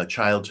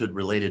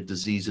childhood-related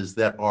diseases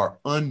that are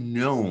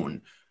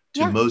unknown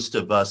to most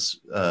of us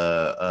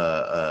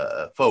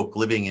folk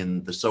living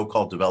in the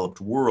so-called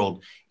developed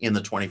world in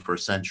the 21st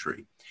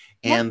century.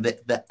 And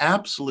the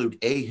absolute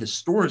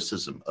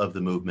ahistoricism of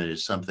the movement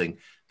is something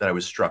that I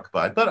was struck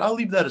by. But I'll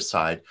leave that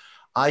aside.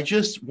 I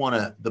just want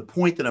to, the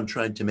point that I'm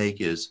trying to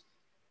make is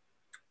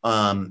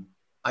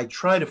I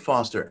try to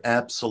foster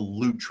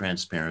absolute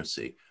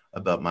transparency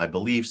about my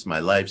beliefs, my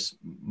life,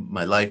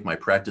 my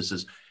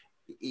practices.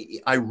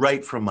 I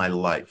write from my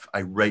life.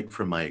 I write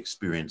from my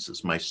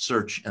experiences. My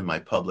search and my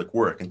public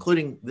work,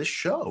 including this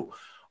show,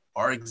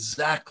 are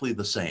exactly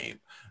the same.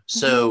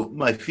 So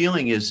my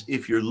feeling is,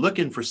 if you're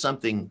looking for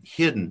something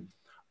hidden,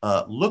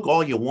 look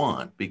all you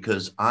want,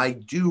 because I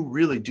do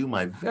really do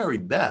my very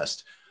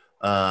best.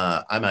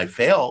 I might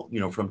fail, you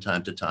know, from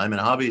time to time.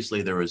 And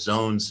obviously there are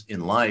zones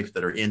in life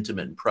that are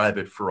intimate and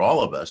private for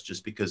all of us,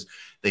 just because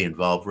they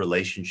involve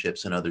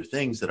relationships and other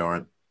things that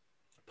aren't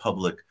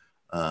public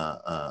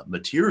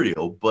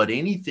material. But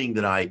anything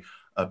that I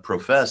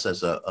profess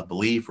as a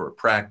belief or a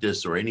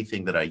practice, or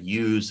anything that I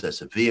use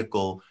as a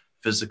vehicle,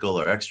 physical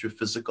or extra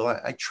physical,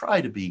 I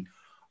try to be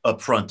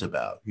upfront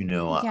about, you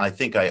know. I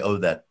think I owe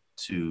that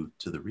to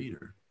the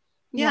reader.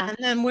 Yeah. And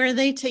then where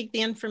they take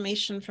the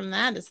information from,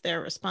 that is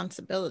their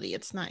responsibility.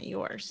 It's not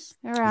yours.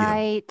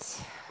 Right.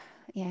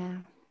 Yeah.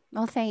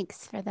 Well,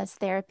 thanks for this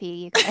therapy,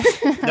 you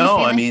guys. No,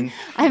 I mean,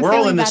 we're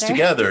all in this better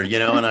together, you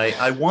know, and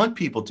I want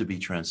people to be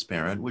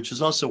transparent, which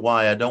is also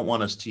why I don't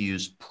want us to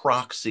use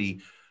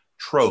proxy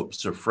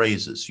tropes or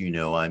phrases. You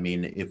know, I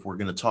mean, if we're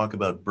going to talk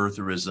about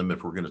birtherism,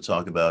 if we're going to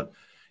talk about,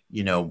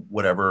 you know,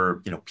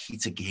 whatever, you know,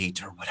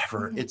 Pizzagate or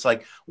whatever, it's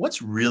like,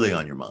 what's really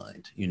on your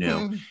mind, you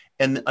know?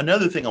 And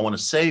another thing I want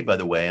to say, by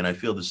the way, and I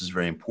feel this is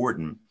very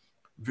important,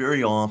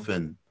 very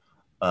often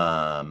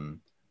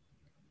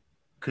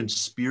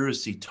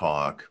conspiracy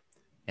talk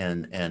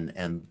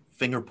and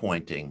finger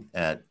pointing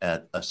at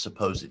a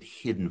supposed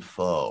hidden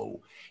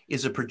foe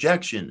is a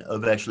projection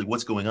of actually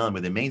what's going on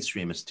within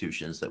mainstream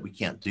institutions that we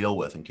can't deal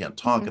with and can't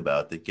talk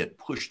about, that get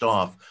pushed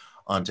off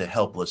onto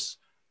helpless,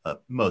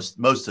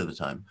 most of the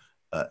time,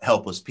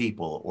 helpless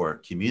people or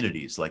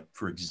communities. Like,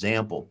 for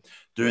example,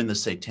 during the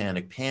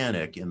Satanic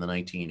Panic in the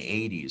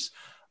 1980s,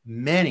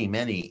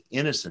 many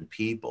innocent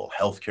people,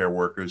 healthcare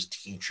workers,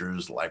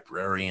 teachers,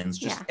 librarians,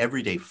 just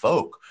everyday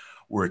folk,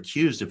 were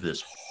accused of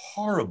this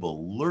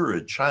horrible,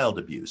 lurid child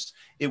abuse.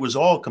 It was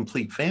all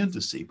complete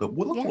fantasy, but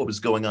look what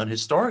was going on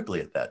historically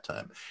at that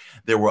time.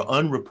 There were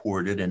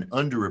unreported and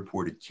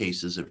underreported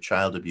cases of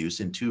child abuse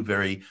in 2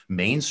 very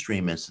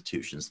mainstream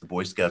institutions, the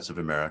Boy Scouts of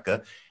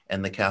America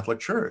and the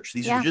Catholic Church.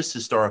 These are just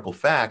historical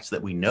facts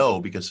that we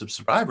know because of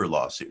survivor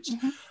lawsuits.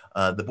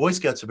 The Boy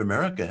Scouts of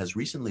America has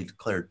recently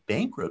declared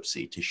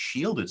bankruptcy to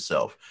shield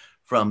itself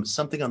from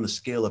something on the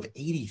scale of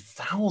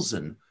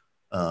 80,000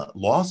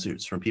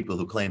 lawsuits from people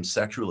who claim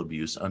sexual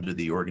abuse under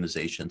the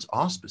organization's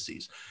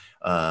auspices.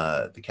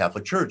 The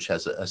Catholic Church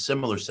has a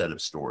similar set of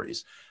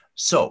stories.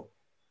 So,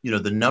 you know,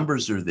 the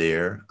numbers are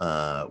there.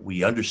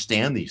 We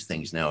understand these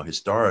things now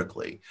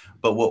historically,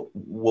 but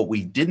what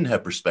we didn't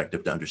have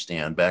perspective to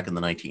understand back in the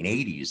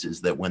 1980s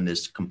is that when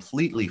this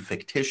completely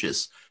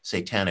fictitious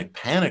satanic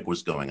panic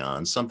was going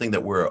on, something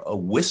that we're a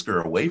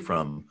whisker away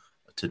from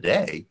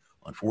today,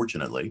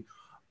 unfortunately,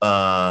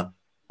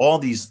 all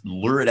these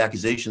lurid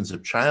accusations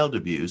of child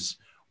abuse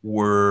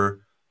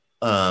were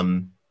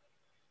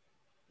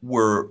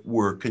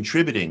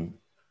contributing,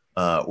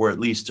 or at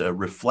least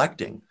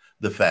reflecting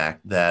the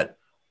fact that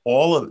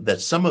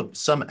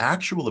some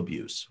actual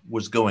abuse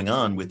was going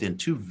on within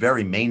 2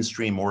 very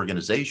mainstream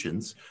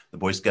organizations, the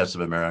Boy Scouts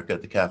of America,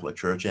 the Catholic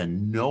Church,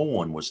 and no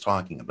one was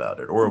talking about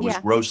it, or it was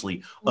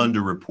grossly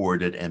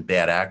underreported, and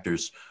bad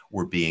actors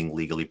were being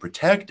legally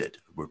protected,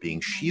 were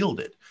being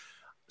shielded.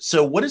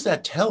 So what does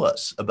that tell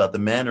us about the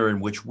manner in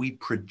which we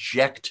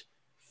project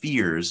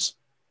fears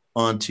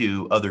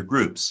onto other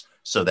groups?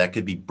 So that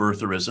could be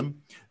birtherism.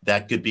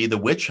 That could be the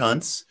witch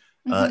hunts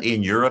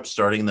in Europe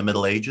starting in the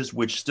Middle Ages,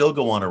 which still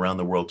go on around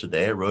the world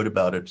today. I wrote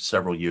about it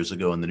several years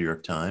ago in the New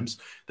York Times.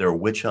 There are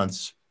witch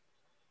hunts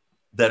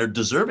that are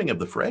deserving of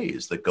the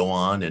phrase that go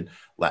on in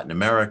Latin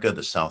America,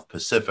 the South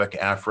Pacific,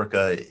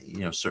 Africa,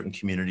 certain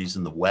communities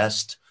in the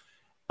West.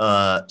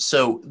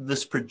 So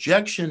this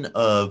projection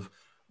of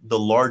the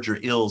larger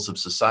ills of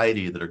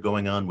society that are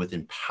going on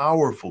within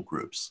powerful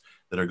groups,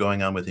 that are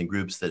going on within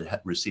groups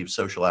that receive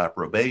social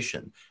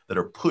approbation, that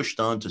are pushed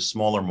onto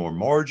smaller, more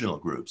marginal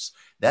groups,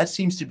 that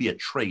seems to be a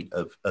trait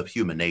of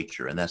human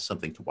nature, and that's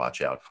something to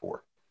watch out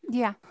for.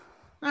 Yeah.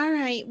 All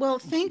right. Well,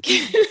 thank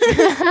you.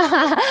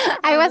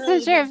 I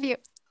wasn't sure if you...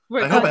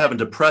 I hope I haven't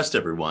depressed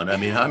everyone. I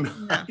mean,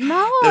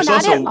 No, there's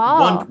not also at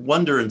all.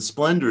 wonder and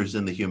splendors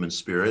in the human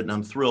spirit, and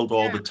I'm thrilled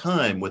all the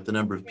time with the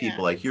number of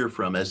people I hear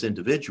from as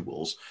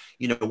individuals.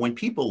 When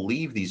people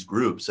leave these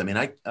groups, I mean,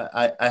 I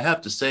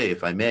have to say,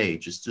 if I may,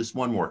 just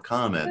one more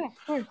comment.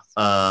 Yeah, of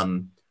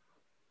course.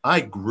 I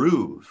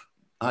groove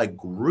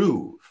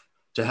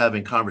to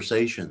having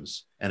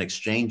conversations and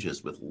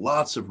exchanges with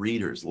lots of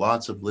readers,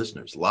 lots of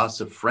listeners,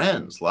 lots of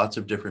friends, lots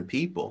of different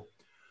people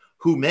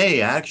who may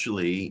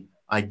actually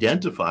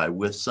identify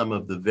with some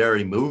of the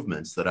very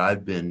movements that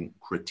I've been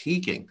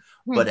critiquing.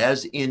 But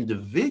as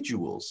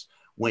individuals,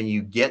 when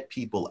you get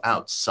people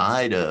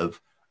outside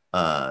of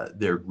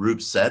their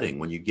group setting,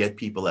 when you get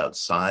people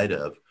outside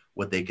of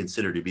what they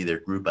consider to be their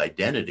group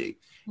identity,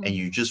 and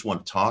you just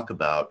want to talk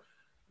about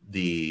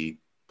the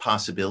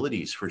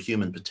possibilities for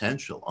human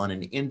potential on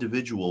an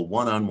individual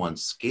one-on-one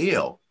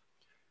scale,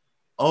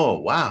 oh,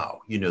 wow,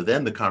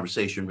 then the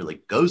conversation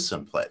really goes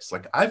someplace.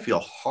 Like, I feel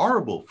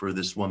horrible for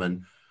this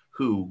woman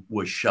who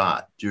was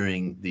shot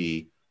during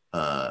the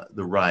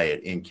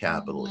riot in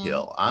Capitol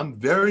Hill. I'm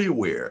very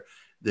aware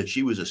that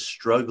she was a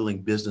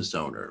struggling business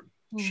owner.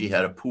 She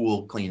had a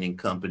pool cleaning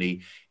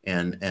company,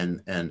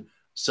 and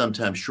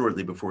sometime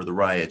shortly before the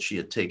riot, she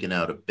had taken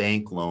out a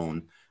bank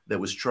loan that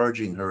was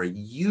charging her a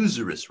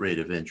usurious rate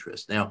of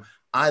interest. Now,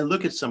 I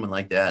look at someone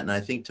like that and I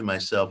think to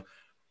myself,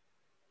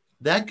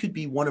 that could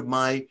be one of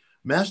my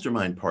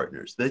mastermind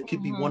partners. That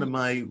could be one of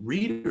my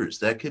readers.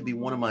 That could be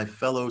one of my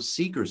fellow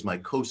seekers, my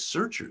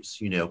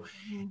co-searchers,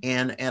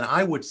 and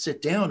I would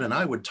sit down and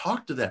I would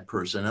talk to that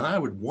person and I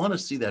would want to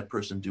see that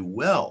person do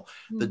well.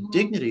 The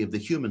dignity of the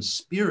human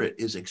spirit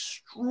is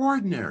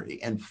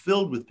extraordinary and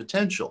filled with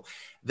potential.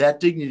 That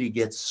dignity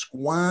gets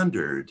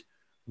squandered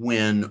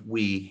when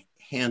we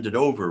hand it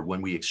over,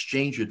 when we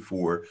exchange it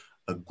for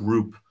a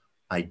group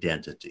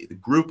identity. The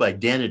group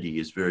identity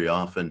is very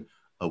often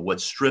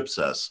what strips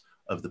us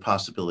of the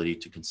possibility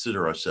to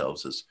consider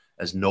ourselves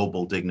as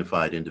noble,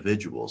 dignified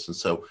individuals. And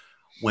so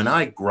when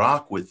I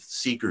grok with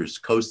seekers,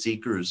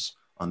 co-seekers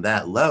on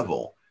that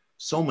level,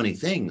 so many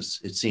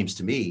things, it seems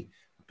to me,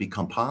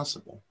 become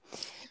possible.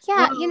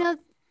 Yeah, well,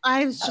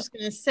 I was just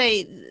going to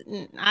say,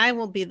 I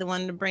will be the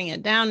one to bring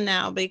it down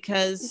now,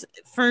 because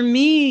for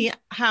me,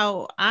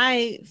 how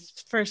I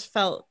first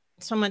felt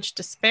so much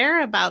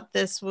despair about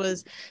this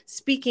was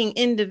speaking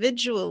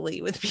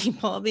individually with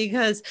people,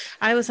 because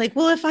I was like,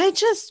 well, if I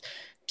just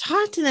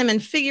talk to them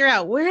and figure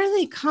out where are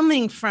they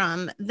coming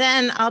from,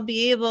 then I'll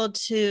be able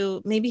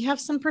to maybe have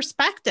some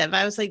perspective.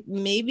 I was like,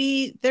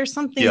 maybe there's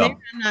something there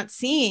I'm not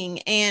seeing.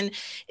 And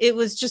it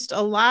was just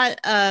a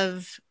lot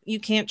of, you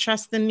can't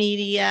trust the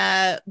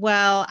media.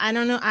 Well, I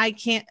don't know. I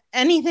can't,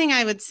 anything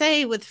I would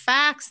say with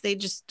facts, they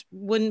just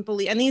wouldn't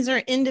believe. And these are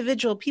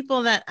individual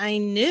people that I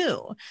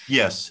knew.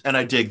 Yes. And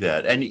I dig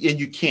that. And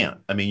you can't,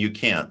 you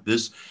can't.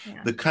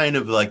 The kind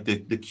of like the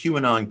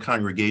QAnon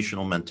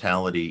congregational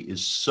mentality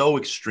is so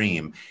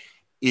extreme,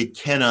 it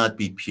cannot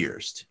be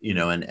pierced,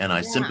 and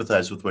I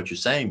sympathize with what you're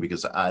saying,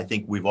 because I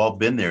think we've all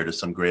been there to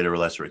some greater or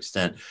lesser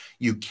extent.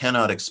 You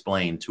cannot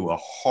explain to a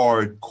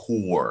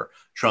hardcore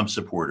Trump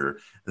supporter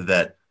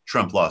that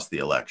Trump lost the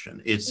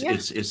election.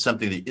 It's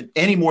something that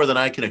any more than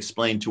I can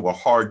explain to a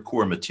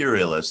hardcore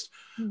materialist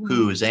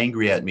who is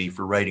angry at me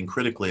for writing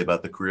critically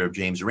about the career of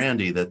James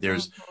Randi, that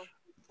there's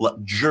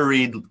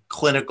juried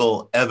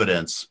clinical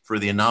evidence for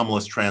the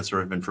anomalous transfer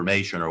of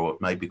information, or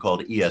what might be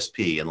called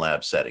ESP in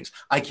lab settings.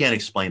 I can't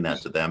explain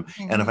that to them.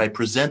 And if I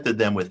presented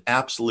them with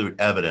absolute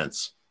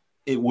evidence,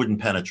 it wouldn't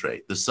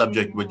penetrate. The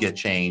subject would get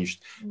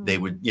changed. They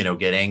would,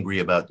 get angry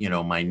about,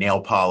 my nail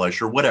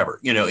polish or whatever,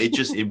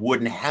 it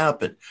wouldn't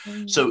happen.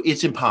 So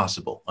it's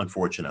impossible,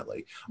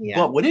 unfortunately.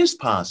 But what is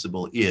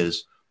possible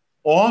is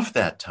off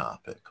that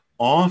topic,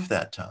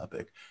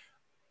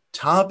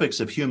 topics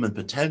of human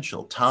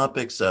potential,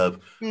 topics of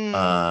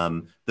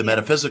the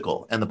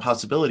metaphysical and the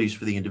possibilities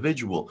for the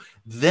individual,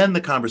 then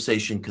the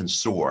conversation can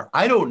soar.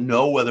 I don't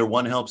know whether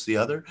one helps the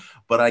other,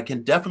 but I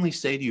can definitely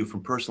say to you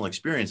from personal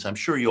experience, I'm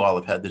sure you all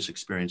have had this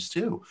experience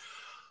too,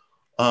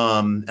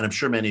 and I'm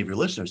sure many of your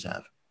listeners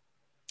have.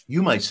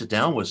 You might sit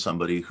down with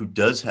somebody who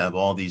does have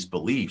all these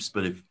beliefs,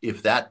 but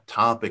if that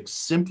topic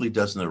simply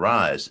doesn't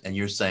arise, and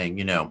you're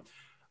saying,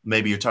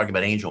 maybe you're talking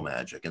about angel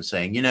magic and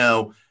saying,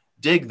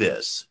 dig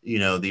this.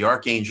 The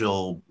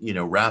Archangel,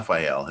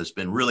 Raphael has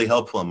been really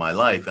helpful in my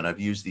life. And I've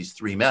used these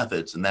 3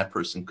 methods. And that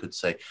person could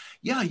say,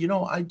 yeah,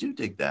 I do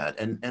dig that.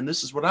 And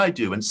this is what I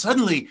do. And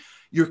suddenly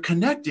you're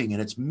connecting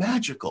and it's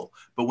magical.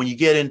 But when you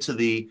get into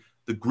the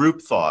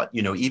group thought,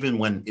 even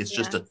when it's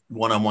just a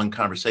one-on-one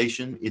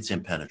conversation, it's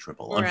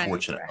impenetrable.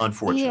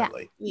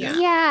 Unfortunately.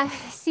 Yeah.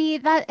 See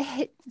that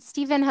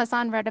Stephen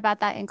Hassan wrote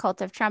about that in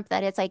Cult of Trump,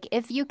 that it's like,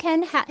 if you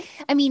can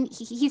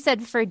he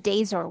said for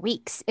days or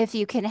weeks, if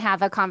you can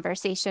have a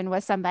conversation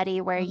with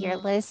somebody where you're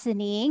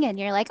listening and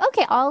you're like,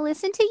 okay, I'll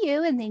listen to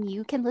you and then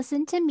you can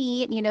listen to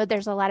me.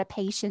 There's a lot of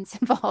patience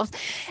involved.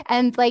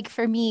 And like,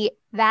 for me,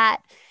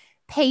 that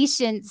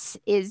patience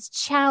is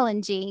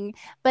challenging,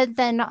 but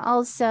then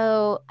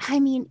also,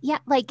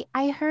 like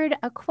I heard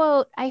a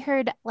quote, I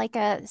heard like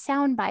a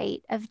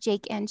soundbite of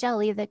Jake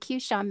Angeli, the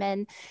Q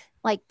shaman,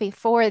 like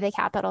before the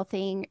Capitol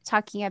thing,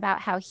 talking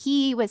about how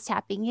he was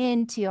tapping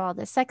into all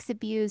the sex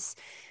abuse.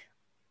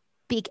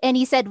 And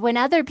he said, when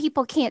other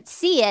people can't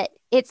see it,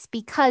 it's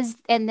because,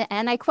 and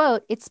I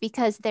quote, it's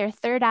because their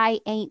third eye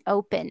ain't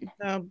open.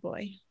 Oh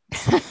boy.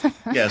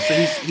 Yeah, so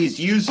he's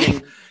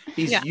using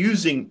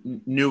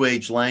New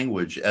Age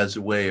language as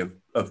a way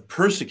of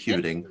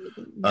persecuting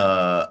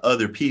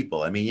other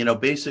people.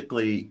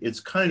 Basically, it's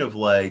kind of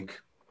like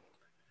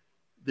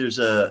there's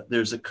a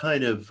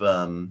kind of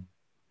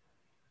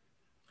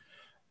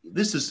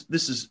this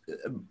is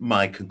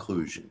my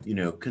conclusion.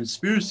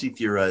 Conspiracy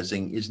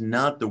theorizing is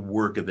not the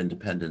work of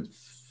independent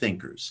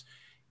thinkers.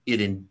 It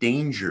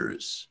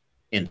endangers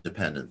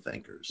independent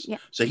thinkers. Yeah.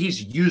 So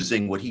he's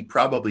using what he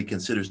probably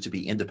considers to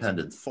be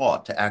independent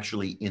thought to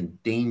actually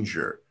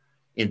endanger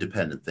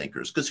independent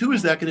thinkers. Because who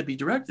is that going to be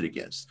directed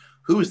against?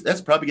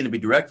 That's probably going to be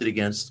directed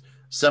against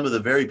some of the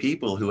very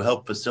people who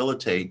help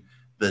facilitate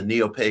the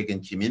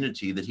neo-pagan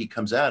community that he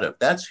comes out of.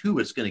 That's who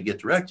it's going to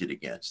get directed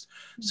against.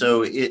 Mm-hmm.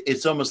 So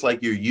it's almost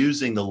like you're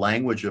using the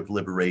language of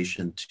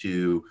liberation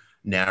to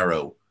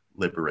narrow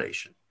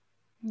liberation.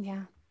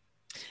 Yeah.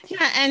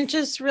 Yeah, and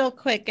just real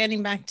quick,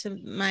 getting back to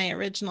my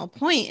original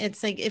point,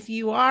 it's like, if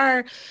you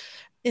are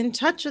in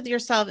touch with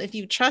yourself, if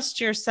you trust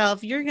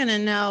yourself, you're going to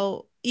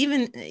know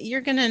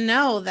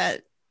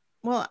that,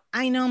 well,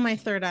 I know my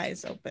third eye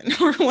is open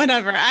or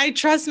whatever. I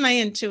trust my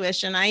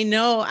intuition.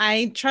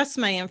 I trust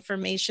my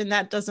information.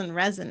 That doesn't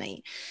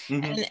resonate.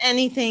 Mm-hmm. And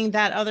anything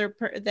that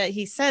that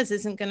he says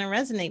isn't going to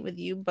resonate with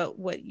you, but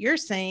what you're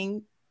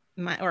saying,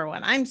 or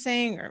what I'm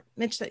saying, or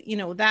Mitch,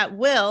 that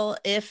will,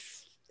 if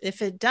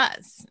it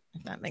does,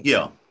 if that makes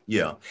sense.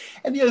 Yeah.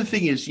 And the other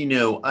thing is, this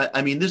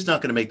is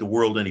not going to make the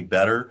world any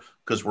better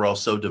because we're all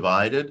so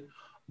divided.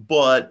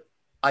 But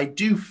I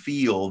do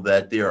feel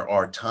that there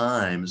are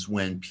times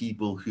when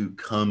people who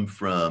come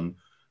from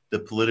the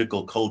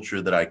political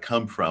culture that I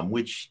come from,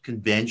 which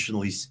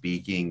conventionally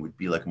speaking would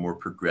be like a more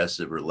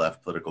progressive or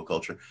left political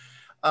culture,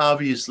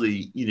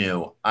 obviously,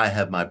 I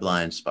have my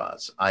blind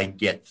spots. I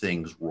get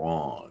things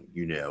wrong,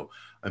 I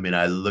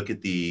look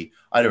at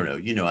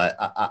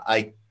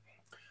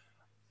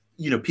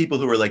people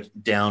who are like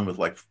down with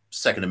like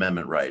Second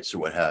Amendment rights or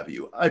what have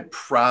you, I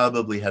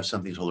probably have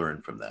something to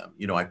learn from them.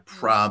 I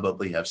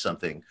probably have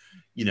something,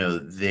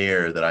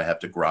 there that I have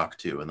to grok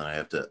to and then I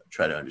have to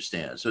try to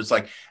understand. So it's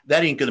like,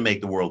 that ain't going to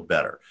make the world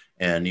better.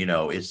 And,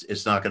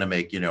 it's not going to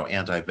make,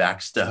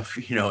 anti-vax stuff,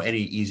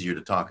 any easier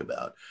to talk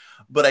about.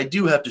 But I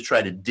do have to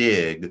try to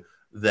dig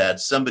that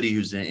somebody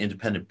who's an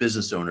independent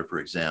business owner, for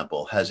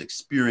example, has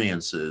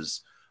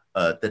experiences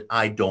that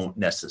I don't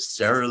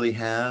necessarily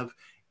have.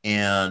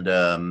 And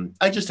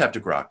I just have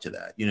to grok to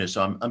that,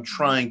 so I'm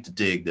trying to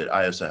dig that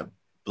I also have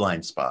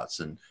blind spots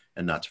and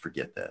not to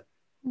forget that.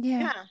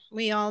 Yeah,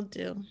 we all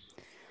do.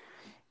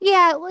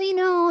 Yeah,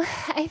 well,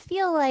 I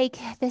feel like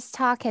this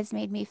talk has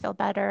made me feel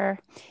better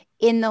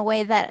in the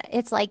way that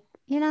it's like,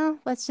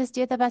 let's just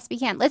do the best we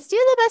can. Let's do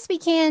the best we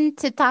can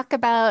to talk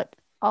about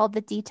all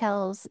the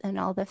details and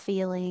all the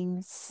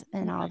feelings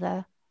and all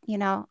the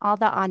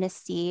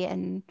honesty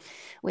and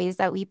ways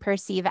that we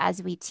perceive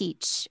as we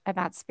teach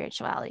about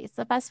spirituality. It's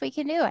the best we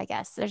can do, I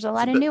guess. There's a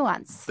lot of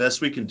nuance.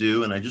 Best we can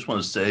do. And I just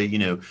want to say,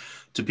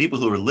 to people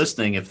who are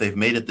listening, if they've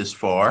made it this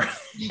far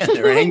and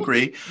they're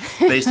angry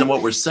based on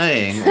what we're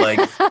saying, like,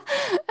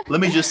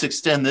 let me just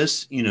extend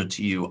this,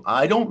 to you.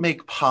 I don't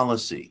make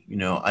policy,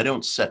 I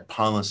don't set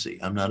policy.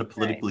 I'm not a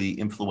politically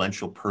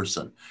influential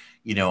person.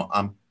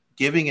 I'm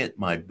giving it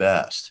my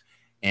best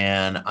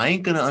and I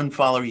ain't going to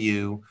unfollow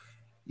you.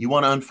 You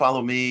want to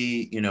unfollow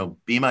me,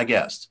 be my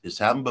guest. It's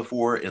happened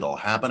before. It'll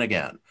happen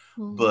again.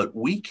 Mm-hmm. But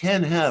we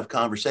can have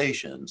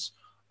conversations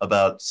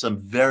about some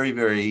very,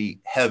 very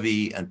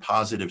heavy and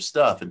positive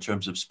stuff in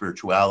terms of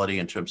spirituality,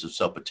 in terms of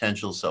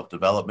self-potential,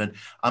 self-development.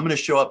 I'm going to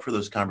show up for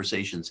those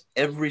conversations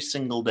every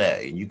single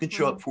day. And you can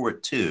show up for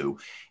it too.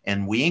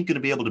 And we ain't going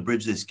to be able to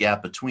bridge this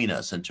gap between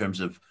us in terms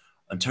of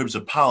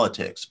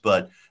politics,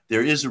 but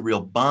there is a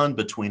real bond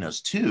between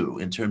us too,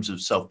 in terms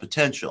of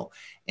self-potential.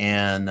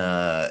 And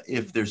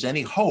if there's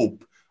any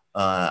hope,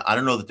 I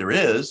don't know that there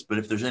is, but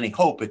if there's any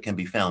hope, it can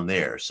be found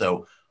there.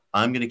 So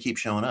I'm going to keep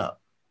showing up.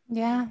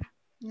 Yeah.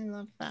 I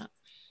love that.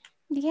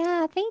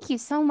 Yeah. Thank you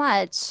so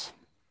much.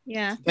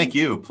 Yeah. Thank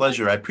you.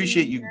 Pleasure. I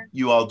appreciate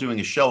you all doing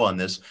a show on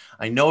this.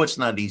 I know it's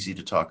not easy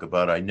to talk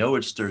about. I know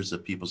it stirs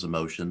up people's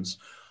emotions.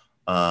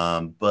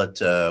 But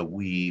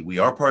we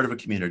are part of a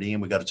community,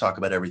 and we got to talk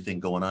about everything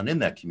going on in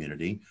that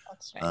community.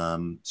 That's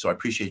right. So I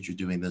appreciate you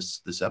doing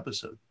this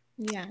episode.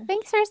 Yeah.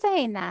 Thanks for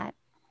saying that.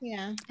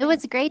 Yeah. It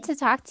was great to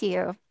talk to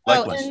you.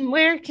 Likewise. And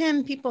where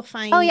can people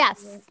find Oh, you?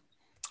 yes.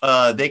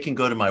 They can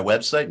go to my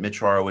website,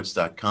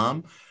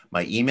 mitchhorowitz.com.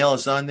 My email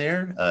is on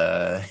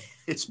there.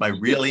 It's my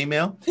real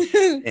email.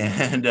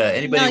 And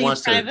anybody who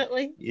wants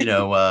privately?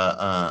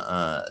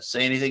 to,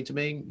 say anything to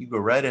me, you go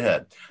right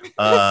ahead.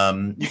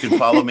 You can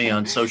follow me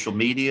on social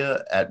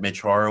media at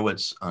Mitch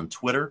Horowitz on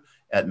Twitter,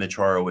 at Mitch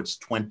Horowitz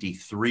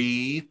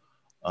 23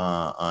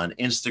 on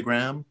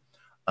Instagram.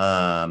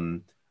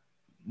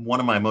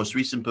 One of my most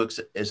recent books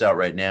is out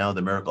right now,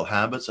 The Miracle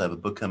Habits. I have a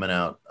book coming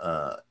out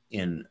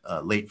in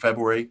late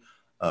February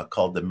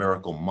called The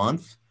Miracle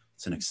Month.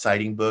 It's an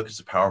exciting book. It's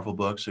a powerful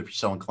book. So if you're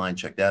so inclined,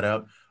 check that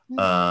out.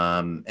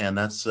 And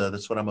that's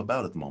what I'm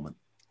about at the moment.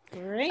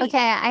 Great. Okay,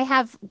 I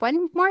have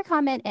one more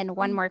comment and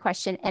one more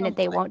question, and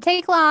they won't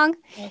take long.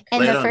 Okay.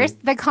 And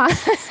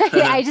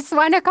I just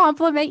want to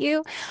compliment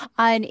you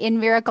on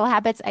In Miracle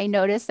Habits. I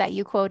noticed that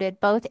you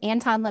quoted both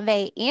Anton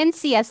LaVey and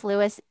C.S.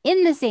 Lewis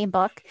in the same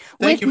book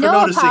with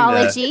no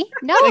apology.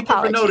 Thank you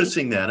for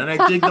noticing that, and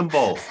I dig them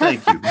both.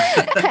 Thank you.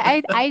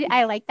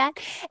 I like that.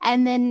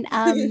 And then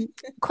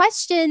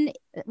question,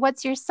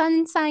 what's your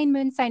sun sign,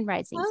 moon sign,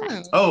 rising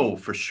sign? Oh,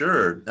 for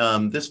sure.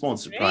 This won't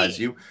surprise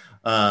you.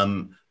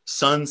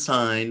 Sun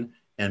sign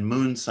and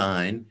moon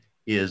sign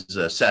is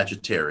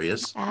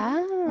Sagittarius.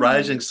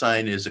 Rising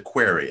sign is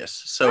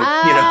Aquarius. So,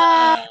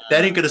 that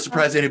ain't going to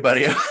surprise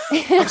anybody.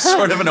 I'm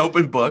sort of an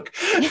open book.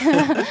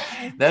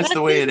 That's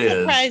the way it is. It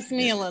surprised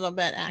me a little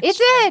bit, actually. It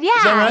did, yeah.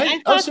 Is that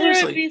right? I thought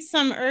there would be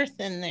some Earth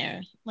in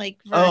there, like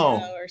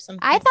Virgo or something.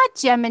 I thought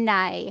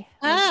Gemini.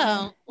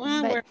 Oh,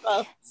 well, we're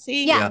both.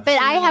 See? Yeah, but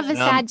I have a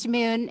Sag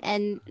moon,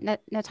 and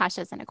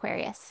Natasha's an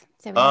Aquarius.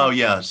 So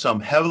so I'm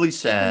heavily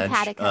Sag.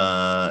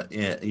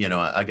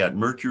 I got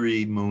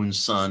Mercury, Moon,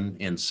 Sun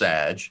in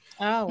Sag.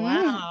 Oh,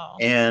 wow.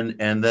 And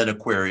then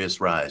Aquarius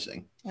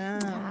rising.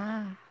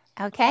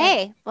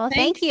 Okay. Well,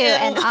 thank you.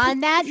 And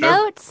on that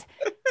note,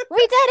 we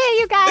did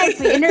it, you guys.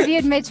 We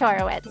interviewed Mitch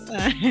Horowitz. All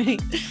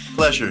right.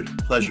 Pleasure,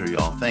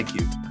 y'all. Thank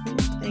you.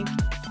 Thank you.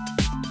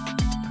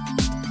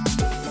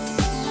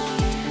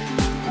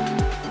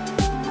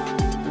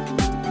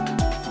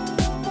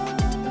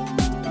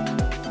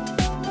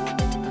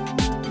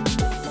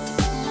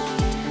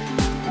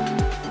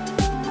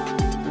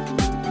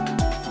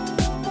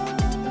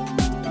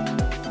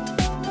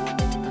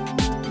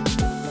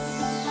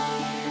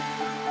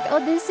 Oh,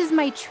 this is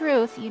my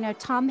truth.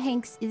 Tom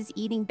Hanks is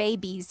eating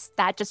babies.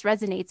 That just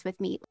resonates with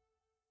me.